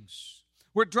things.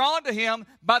 We're drawn to Him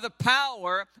by the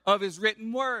power of His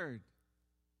written word.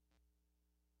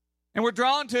 And we're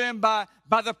drawn to Him by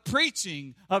the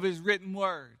preaching of His written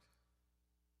word.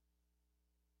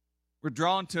 We're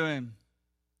drawn to Him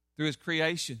through His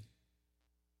creation.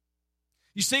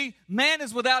 You see, man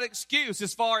is without excuse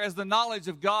as far as the knowledge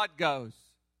of God goes.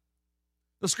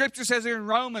 The scripture says here in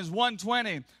Romans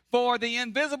 1:20, for the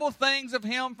invisible things of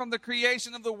him from the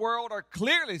creation of the world are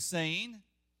clearly seen,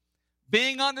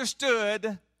 being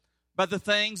understood by the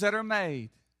things that are made,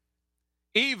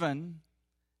 even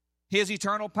his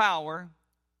eternal power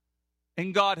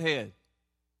and Godhead.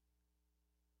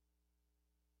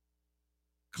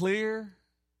 Clear,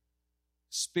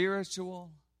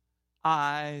 spiritual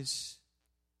eyes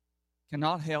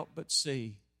cannot help but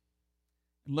see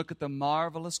and look at the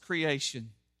marvelous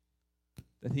creation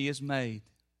that he has made.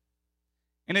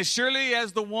 And as surely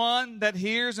as the one that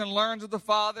hears and learns of the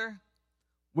Father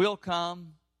will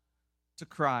come to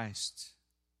Christ.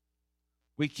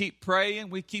 We keep praying,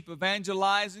 we keep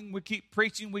evangelizing, we keep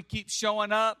preaching, we keep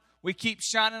showing up, we keep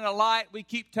shining a light, we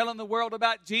keep telling the world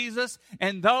about Jesus,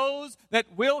 and those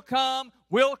that will come,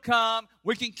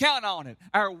 we can count on it.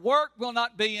 Our work will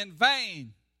not be in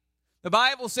vain. The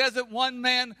Bible says that one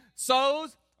man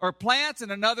sows or plants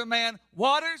and another man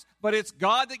waters, but it's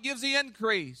God that gives the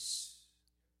increase.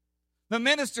 The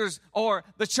ministers or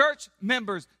the church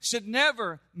members should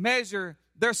never measure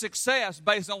their success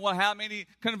based on how many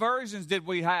conversions did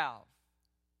we have.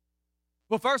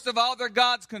 Well, first of all, they're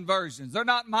God's conversions. They're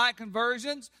not my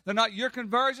conversions. They're not your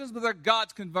conversions, but they're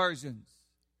God's conversions.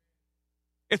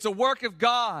 It's a work of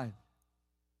God.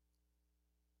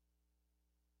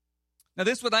 Now,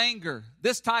 this would anger.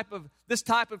 This type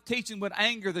of teaching would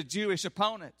anger the Jewish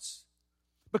opponents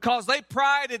because they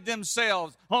prided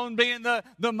themselves on being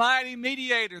the mighty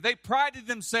mediator. They prided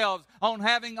themselves on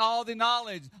having all the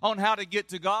knowledge on how to get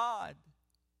to God.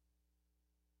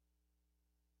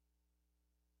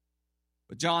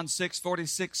 But John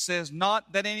 6:46 says,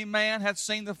 not that any man hath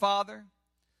seen the Father,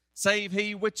 save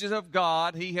he which is of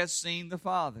God, he has seen the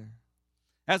Father.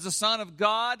 As the Son of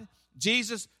God,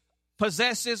 Jesus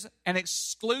possesses an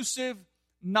exclusive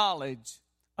knowledge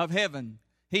of heaven.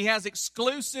 He has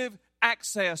exclusive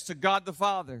access to God the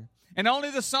Father. And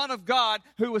only the Son of God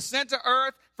who was sent to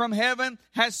earth from heaven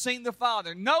has seen the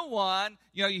Father. No one,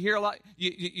 you hear a lot,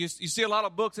 you see a lot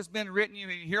of books that's been written. You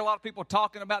hear a lot of people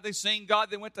talking about they've seen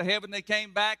God, they went to heaven, they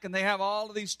came back, and they have all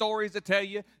of these stories to tell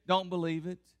you. Don't believe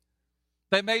it.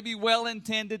 They may be well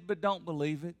intended, but don't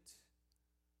believe it.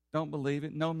 Don't believe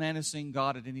it. No man has seen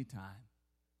God at any time.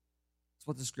 That's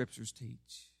what the scriptures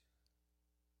teach.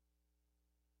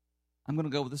 I'm going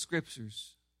to go with the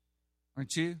scriptures.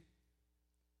 Aren't you?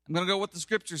 I'm going to go with what the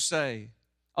scriptures say.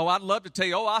 Oh, I'd love to tell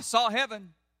you, I saw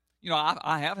heaven.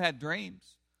 I have had dreams,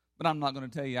 but I'm not going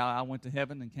to tell you I went to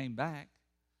heaven and came back.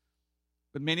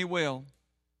 But many will.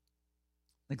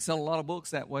 They sell a lot of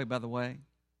books that way, by the way.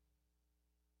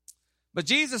 But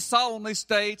Jesus solemnly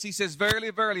states, he says,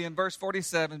 verily, verily, in verse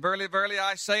 47, verily, verily,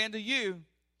 I say unto you,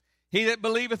 he that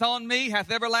believeth on me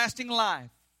hath everlasting life.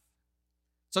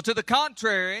 So to the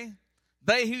contrary,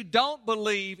 they who don't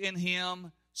believe in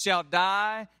him shall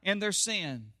die in their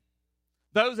sin.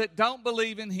 Those that don't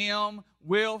believe in him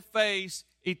will face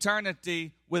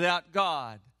eternity without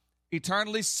God.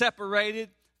 Eternally separated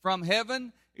from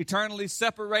heaven, eternally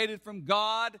separated from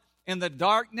God in the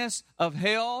darkness of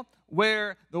hell,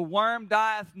 where the worm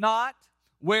dieth not,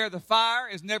 where the fire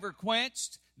is never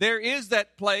quenched. There is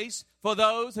that place for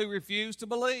those who refuse to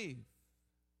believe.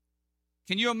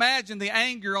 Can you imagine the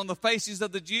anger on the faces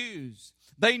of the Jews?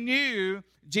 They knew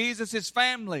Jesus'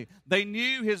 family. They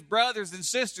knew his brothers and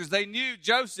sisters. They knew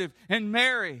Joseph and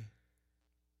Mary.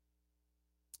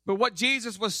 But what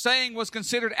Jesus was saying was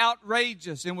considered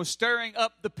outrageous and was stirring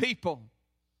up the people.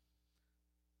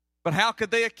 But how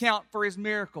could they account for his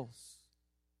miracles?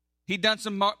 He'd done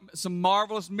some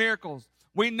marvelous miracles.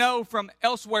 We know from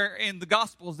elsewhere in the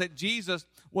Gospels that Jesus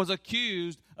was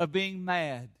accused of being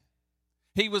mad.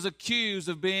 He was accused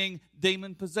of being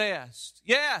demon-possessed.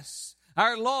 Yes,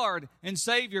 our Lord and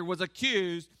Savior was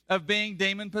accused of being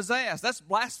demon-possessed. That's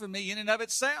blasphemy in and of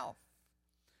itself.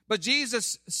 But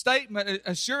Jesus' statement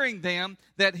assuring them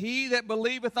that he that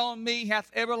believeth on me hath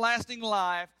everlasting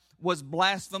life was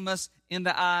blasphemous in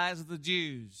the eyes of the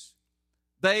Jews.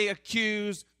 They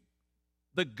accused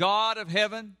the God of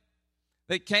heaven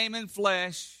that came in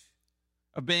flesh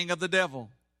of being of the devil.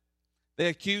 They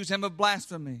accused him of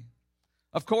blasphemy.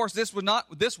 Of course, this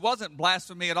wasn't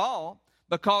blasphemy at all,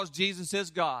 because Jesus is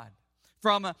God.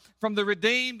 From the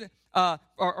redeemed, for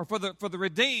the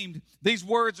redeemed, these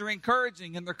words are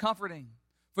encouraging and they're comforting.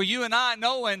 For you and I,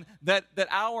 knowing that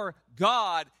our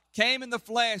God came in the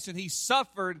flesh and he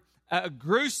suffered a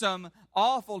gruesome,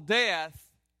 awful death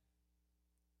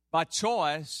by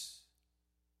choice,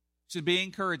 should be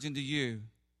encouraging to you.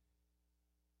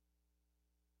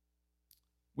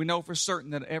 We know for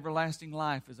certain that everlasting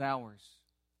life is ours.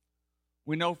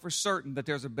 We know for certain that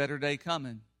there's a better day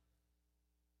coming.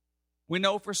 We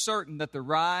know for certain that the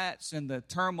riots and the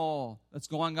turmoil that's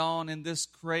going on in this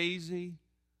crazy,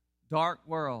 dark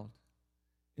world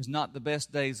is not the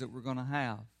best days that we're going to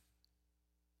have.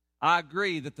 I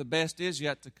agree that the best is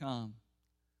yet to come.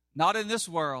 Not in this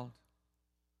world,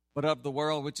 but of the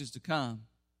world which is to come.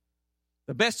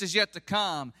 The best is yet to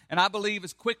come, and I believe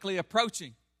it's quickly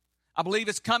approaching. I believe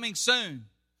it's coming soon.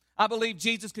 I believe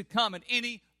Jesus could come at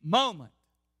any moment.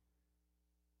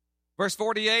 Verse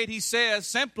 48, he says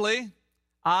simply,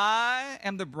 I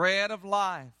am the bread of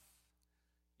life.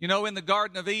 You know, in the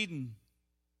Garden of Eden,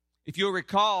 if you'll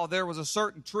recall, there was a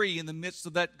certain tree in the midst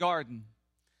of that garden.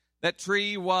 That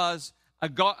tree was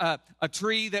a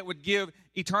tree that would give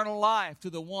eternal life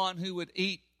to the one who would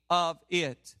eat of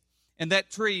it. And that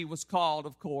tree was called,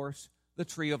 of course, the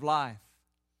tree of life.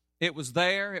 It was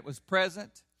there, it was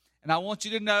present. And I want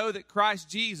you to know that Christ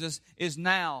Jesus is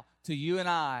now, to you and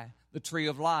I, the tree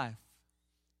of life.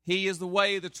 He is the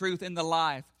way, the truth, and the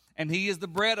life. And He is the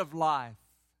bread of life.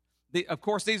 Of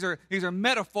course, these are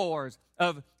metaphors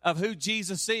of who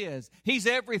Jesus is. He's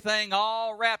everything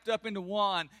all wrapped up into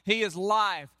one. He is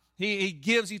life. He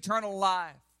gives eternal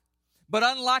life. But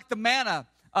unlike the manna,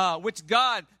 which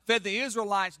God fed the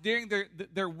Israelites during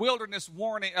their wilderness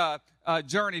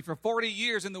journey for 40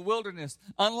 years in the wilderness,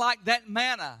 unlike that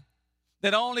manna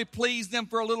that only pleased them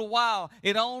for a little while,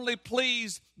 it only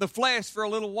pleased the flesh for a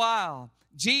little while.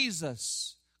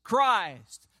 Jesus,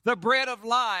 Christ, the bread of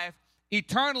life,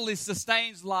 eternally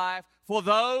sustains life for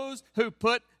those who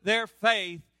put their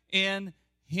faith in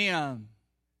Him.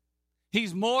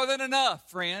 He's more than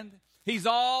enough, friend. He's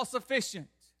all sufficient.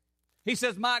 He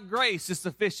says, my grace is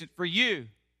sufficient for you.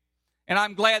 And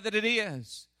I'm glad that it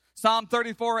is. Psalm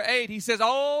 34:8, he says,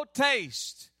 oh,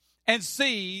 taste and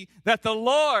see that the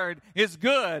Lord is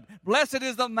good. Blessed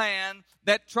is the man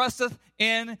that trusteth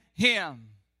in Him.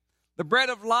 The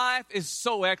bread of life is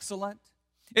so excellent.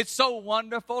 It's so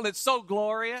wonderful. It's so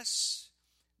glorious.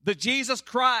 The Jesus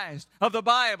Christ of the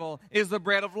Bible is the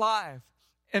bread of life.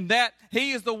 And that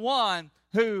He is the one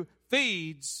who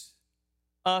feeds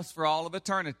us for all of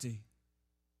eternity.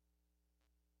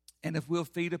 And if we'll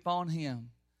feed upon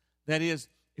Him, that is,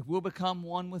 if we'll become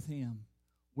one with Him,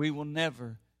 we will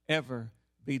never, ever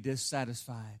be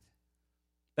dissatisfied.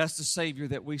 That's the Savior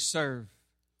that we serve.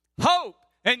 Hope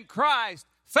in Christ,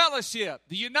 fellowship.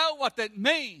 Do you know what that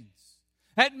means?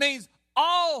 That means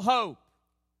all hope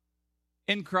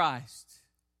in Christ.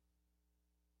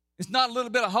 It's not a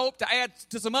little bit of hope to add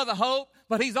to some other hope,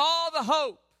 but He's all the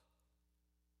hope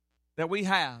that we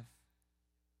have.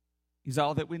 He's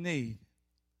all that we need.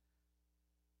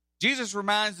 Jesus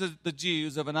reminds the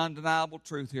Jews of an undeniable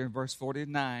truth here in verse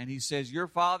 49. He says, your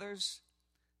fathers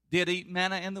did eat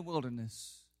manna in the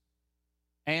wilderness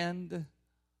and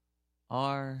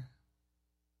are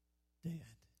dead.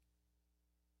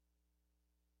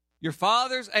 Your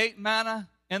fathers ate manna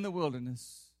in the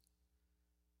wilderness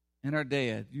and are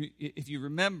dead. If you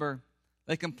remember,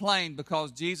 they complained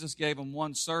because Jesus gave them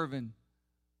one serving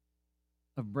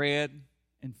of bread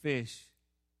and fish.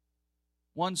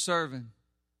 One serving.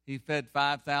 He fed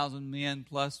 5,000 men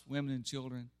plus women and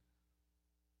children.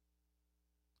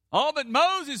 Oh, but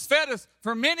Moses fed us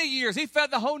for many years. He fed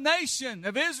the whole nation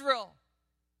of Israel.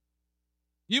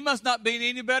 You must not be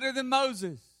any better than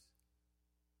Moses.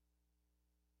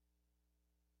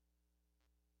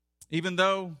 Even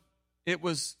though it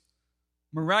was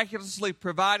miraculously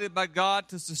provided by God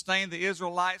to sustain the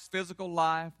Israelites' physical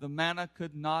life, the manna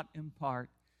could not impart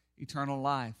eternal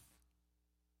life.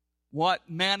 What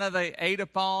manna they ate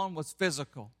upon was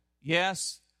physical.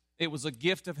 Yes, it was a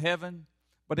gift of heaven,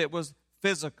 but it was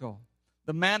physical.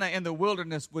 The manna in the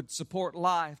wilderness would support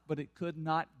life, but it could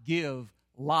not give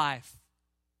life.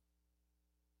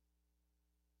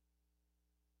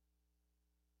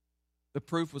 The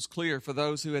proof was clear for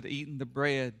those who had eaten the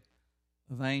bread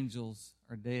of angels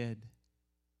are dead.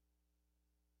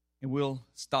 And we'll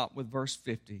stop with verse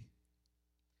 50.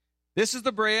 This is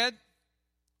the bread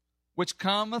which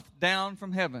cometh down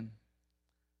from heaven,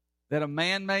 that a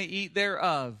man may eat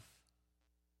thereof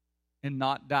and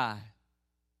not die.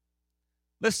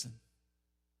 Listen,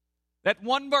 that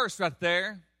one verse right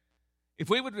there, if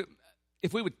we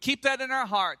would keep that in our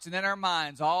hearts and in our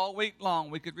minds all week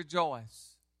long, we could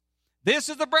rejoice. This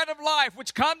is the bread of life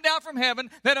which come down from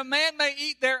heaven, that a man may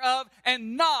eat thereof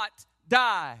and not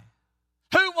die.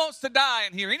 Who wants to die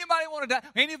in here? Anybody want to die?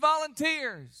 Any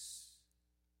volunteers?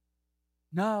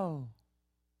 No.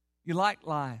 You like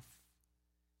life.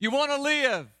 You want to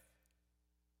live.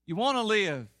 You want to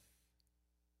live.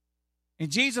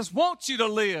 And Jesus wants you to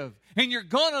live. And you're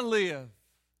going to live.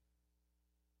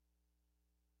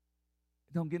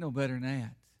 It don't get no better than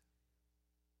that.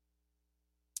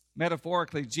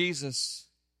 Metaphorically, Jesus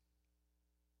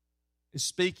is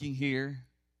speaking here.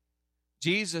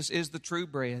 Jesus is the true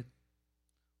bread,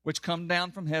 which come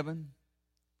down from heaven,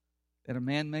 that a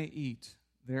man may eat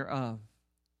thereof.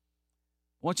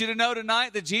 I want you to know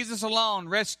tonight that Jesus alone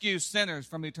rescues sinners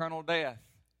from eternal death.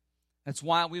 That's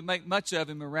why we make much of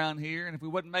him around here. And if we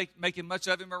wouldn't making much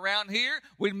of him around here,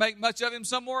 we'd make much of him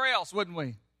somewhere else, wouldn't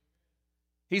we?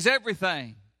 He's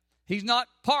everything. He's not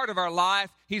part of our life.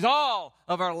 He's all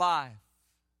of our life.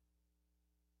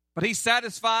 But he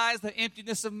satisfies the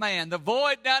emptiness of man, the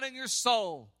void down in your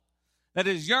soul that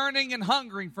is yearning and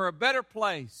hungering for a better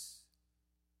place.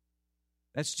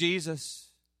 That's Jesus.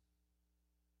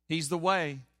 He's the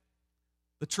way,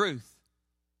 the truth,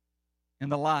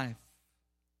 and the life.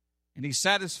 And he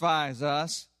satisfies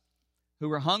us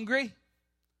who are hungry,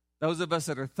 those of us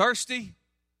that are thirsty.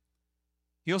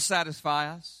 He'll satisfy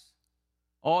us.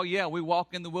 Oh, yeah, we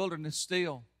walk in the wilderness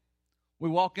still. We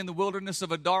walk in the wilderness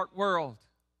of a dark world.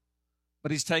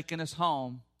 But he's taking us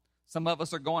home. Some of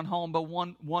us are going home by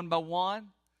one by one,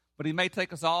 but he may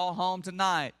take us all home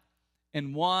tonight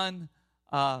in one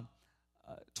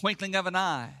twinkling of an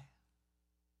eye.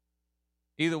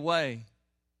 Either way,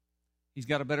 he's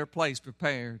got a better place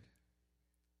prepared.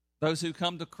 Those who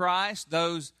come to Christ,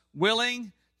 those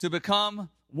willing to become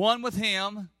one with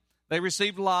him, they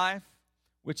receive life,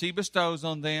 which he bestows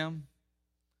on them,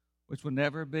 which will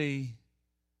never be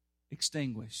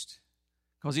extinguished.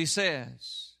 Because he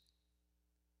says,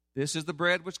 this is the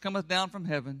bread which cometh down from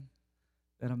heaven,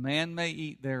 that a man may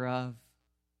eat thereof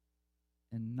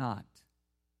and not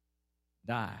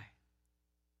die.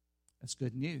 That's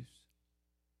good news.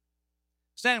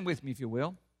 Stand with me, if you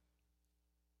will.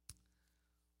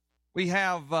 We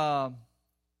have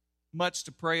much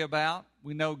to pray about.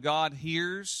 We know God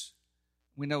hears.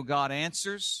 We know God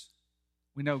answers.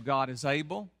 We know God is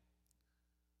able.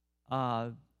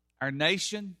 Our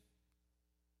nation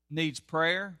needs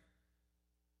prayer.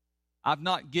 I've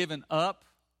not given up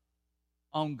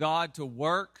on God to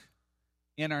work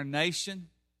in our nation,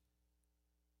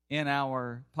 in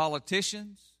our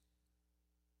politicians.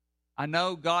 I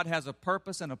know God has a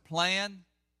purpose and a plan,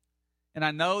 and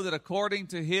I know that according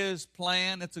to his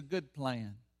plan, it's a good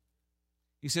plan.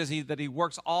 He says that he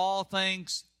works all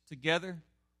things together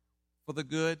for the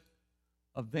good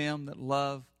of them that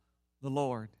love the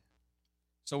Lord.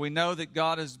 So we know that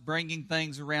God is bringing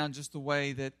things around just the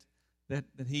way that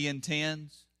he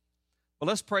intends. But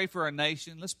let's pray for our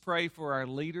nation. Let's pray for our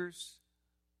leaders.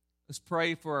 Let's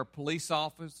pray for our police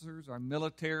officers, our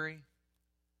military.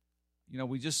 You know,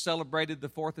 we just celebrated the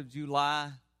 4th of July,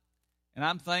 and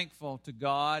I'm thankful to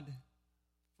God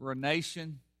for a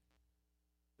nation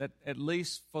that, at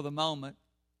least for the moment,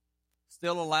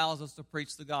 still allows us to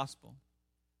preach the gospel.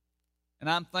 And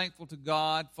I'm thankful to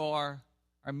God for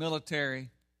our military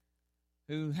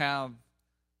who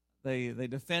they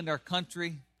defend our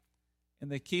country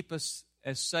and they keep us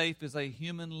as safe as they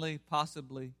humanly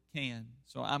possibly can.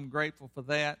 So I'm grateful for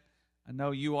that. I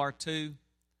know you are too.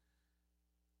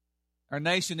 Our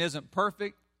nation isn't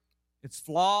perfect. It's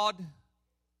flawed,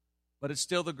 but it's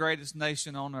still the greatest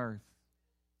nation on earth.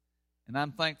 And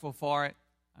I'm thankful for it.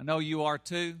 I know you are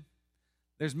too.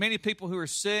 There's many people who are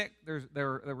sick.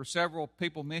 There were several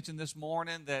people mentioned this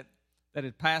morning that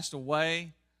had passed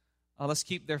away. Let's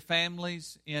keep their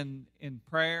families in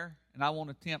prayer. And I won't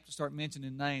attempt to start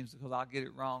mentioning names because I'll get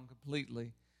it wrong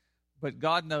completely. But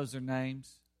God knows their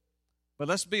names. But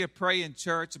let's be a praying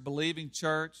church, a believing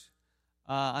church.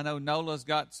 I know Nola's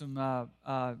got some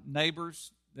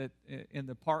neighbors that in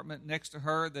the apartment next to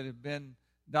her that have been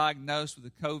diagnosed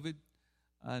with the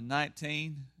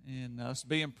COVID-19, and let's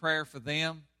be in prayer for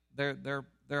them. They're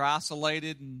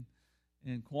isolated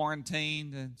and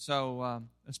quarantined, and so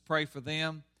let's pray for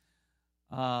them.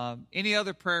 Any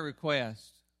other prayer requests?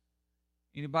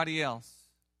 Anybody else?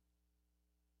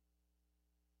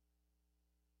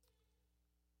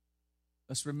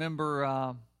 Let's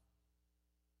remember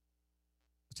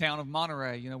the town of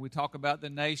Monterey. You know, we talk about the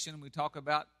nation, we talk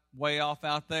about way off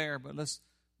out there, but let's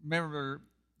remember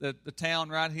the town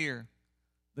right here,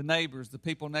 the neighbors, the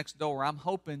people next door. I'm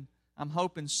hoping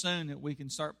soon that we can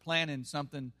start planning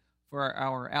something for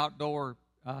our outdoor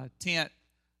tent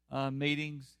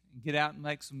meetings and get out and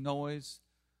make some noise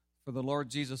for the Lord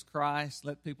Jesus Christ.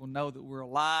 Let people know that we're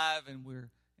alive and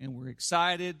we're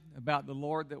excited about the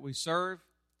Lord that we serve.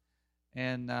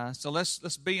 And so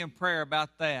let's be in prayer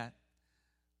about that.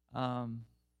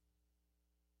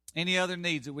 Any other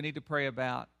needs that we need to pray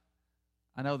about?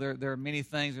 I know there are many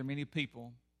things, there are many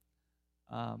people,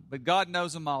 but God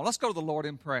knows them all. Let's go to the Lord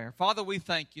in prayer. Father, we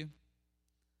thank you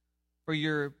for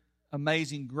your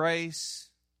amazing grace,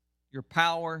 your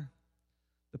power,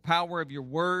 the power of your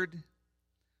word.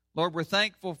 Lord, we're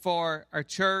thankful for our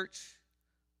church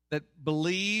that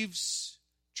believes,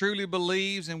 truly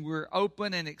believes, and we're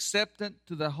open and acceptant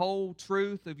to the whole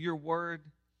truth of your word.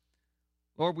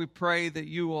 Lord, we pray that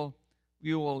you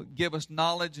will give us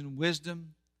knowledge and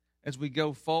wisdom as we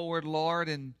go forward, Lord,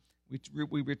 and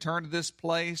we return to this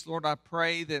place. Lord, I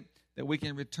pray that we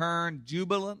can return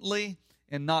jubilantly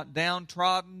and not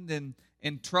downtrodden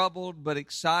and troubled, but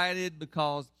excited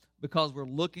because we're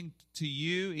looking to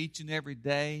you each and every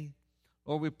day.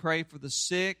 Lord, we pray for the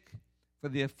sick, for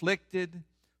the afflicted,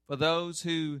 for those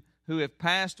who have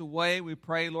passed away. We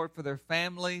pray, Lord, for their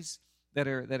families that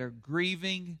are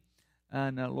grieving.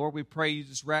 And Lord, we pray you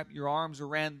just wrap your arms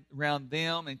around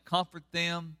them and comfort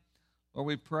them. Lord,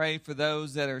 we pray for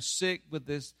those that are sick with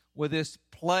this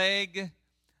plague,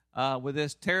 with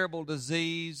this terrible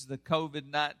disease, the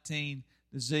COVID-19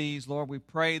 disease. Lord, we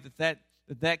pray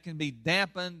that can be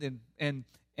dampened and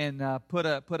put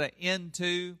an end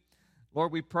to.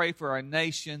 Lord, we pray for our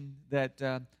nation that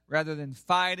rather than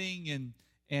fighting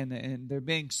and there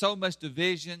being so much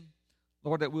division,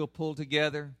 Lord, that we'll pull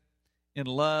together in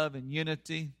love and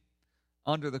unity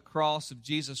under the cross of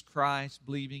Jesus Christ,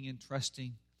 believing and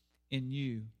trusting in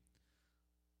you.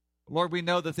 Lord, we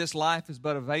know that this life is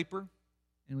but a vapor,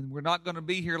 and we're not going to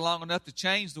be here long enough to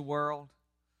change the world.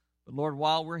 But Lord,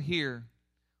 while we're here,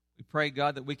 we pray,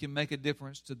 God, that we can make a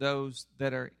difference to those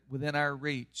that are within our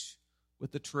reach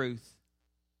with the truth.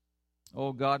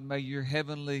 Oh, God, may your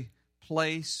heavenly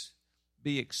place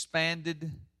be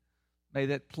expanded. May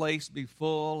that place be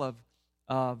full of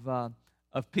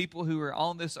people who are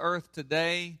on this earth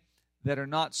today that are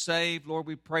not saved. Lord,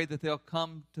 we pray that they'll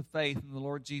come to faith in the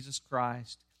Lord Jesus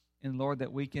Christ. And, Lord,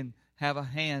 that we can have a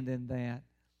hand in that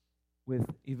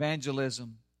with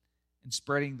evangelism and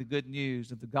spreading the good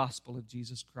news of the gospel of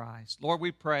Jesus Christ. Lord,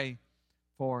 we pray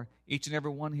for each and every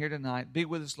one here tonight. Be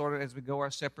with us, Lord, as we go our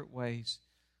separate ways.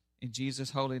 In Jesus'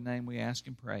 holy name we ask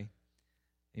and pray.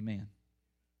 Amen.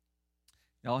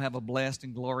 Y'all have a blessed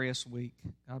and glorious week.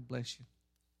 God bless you.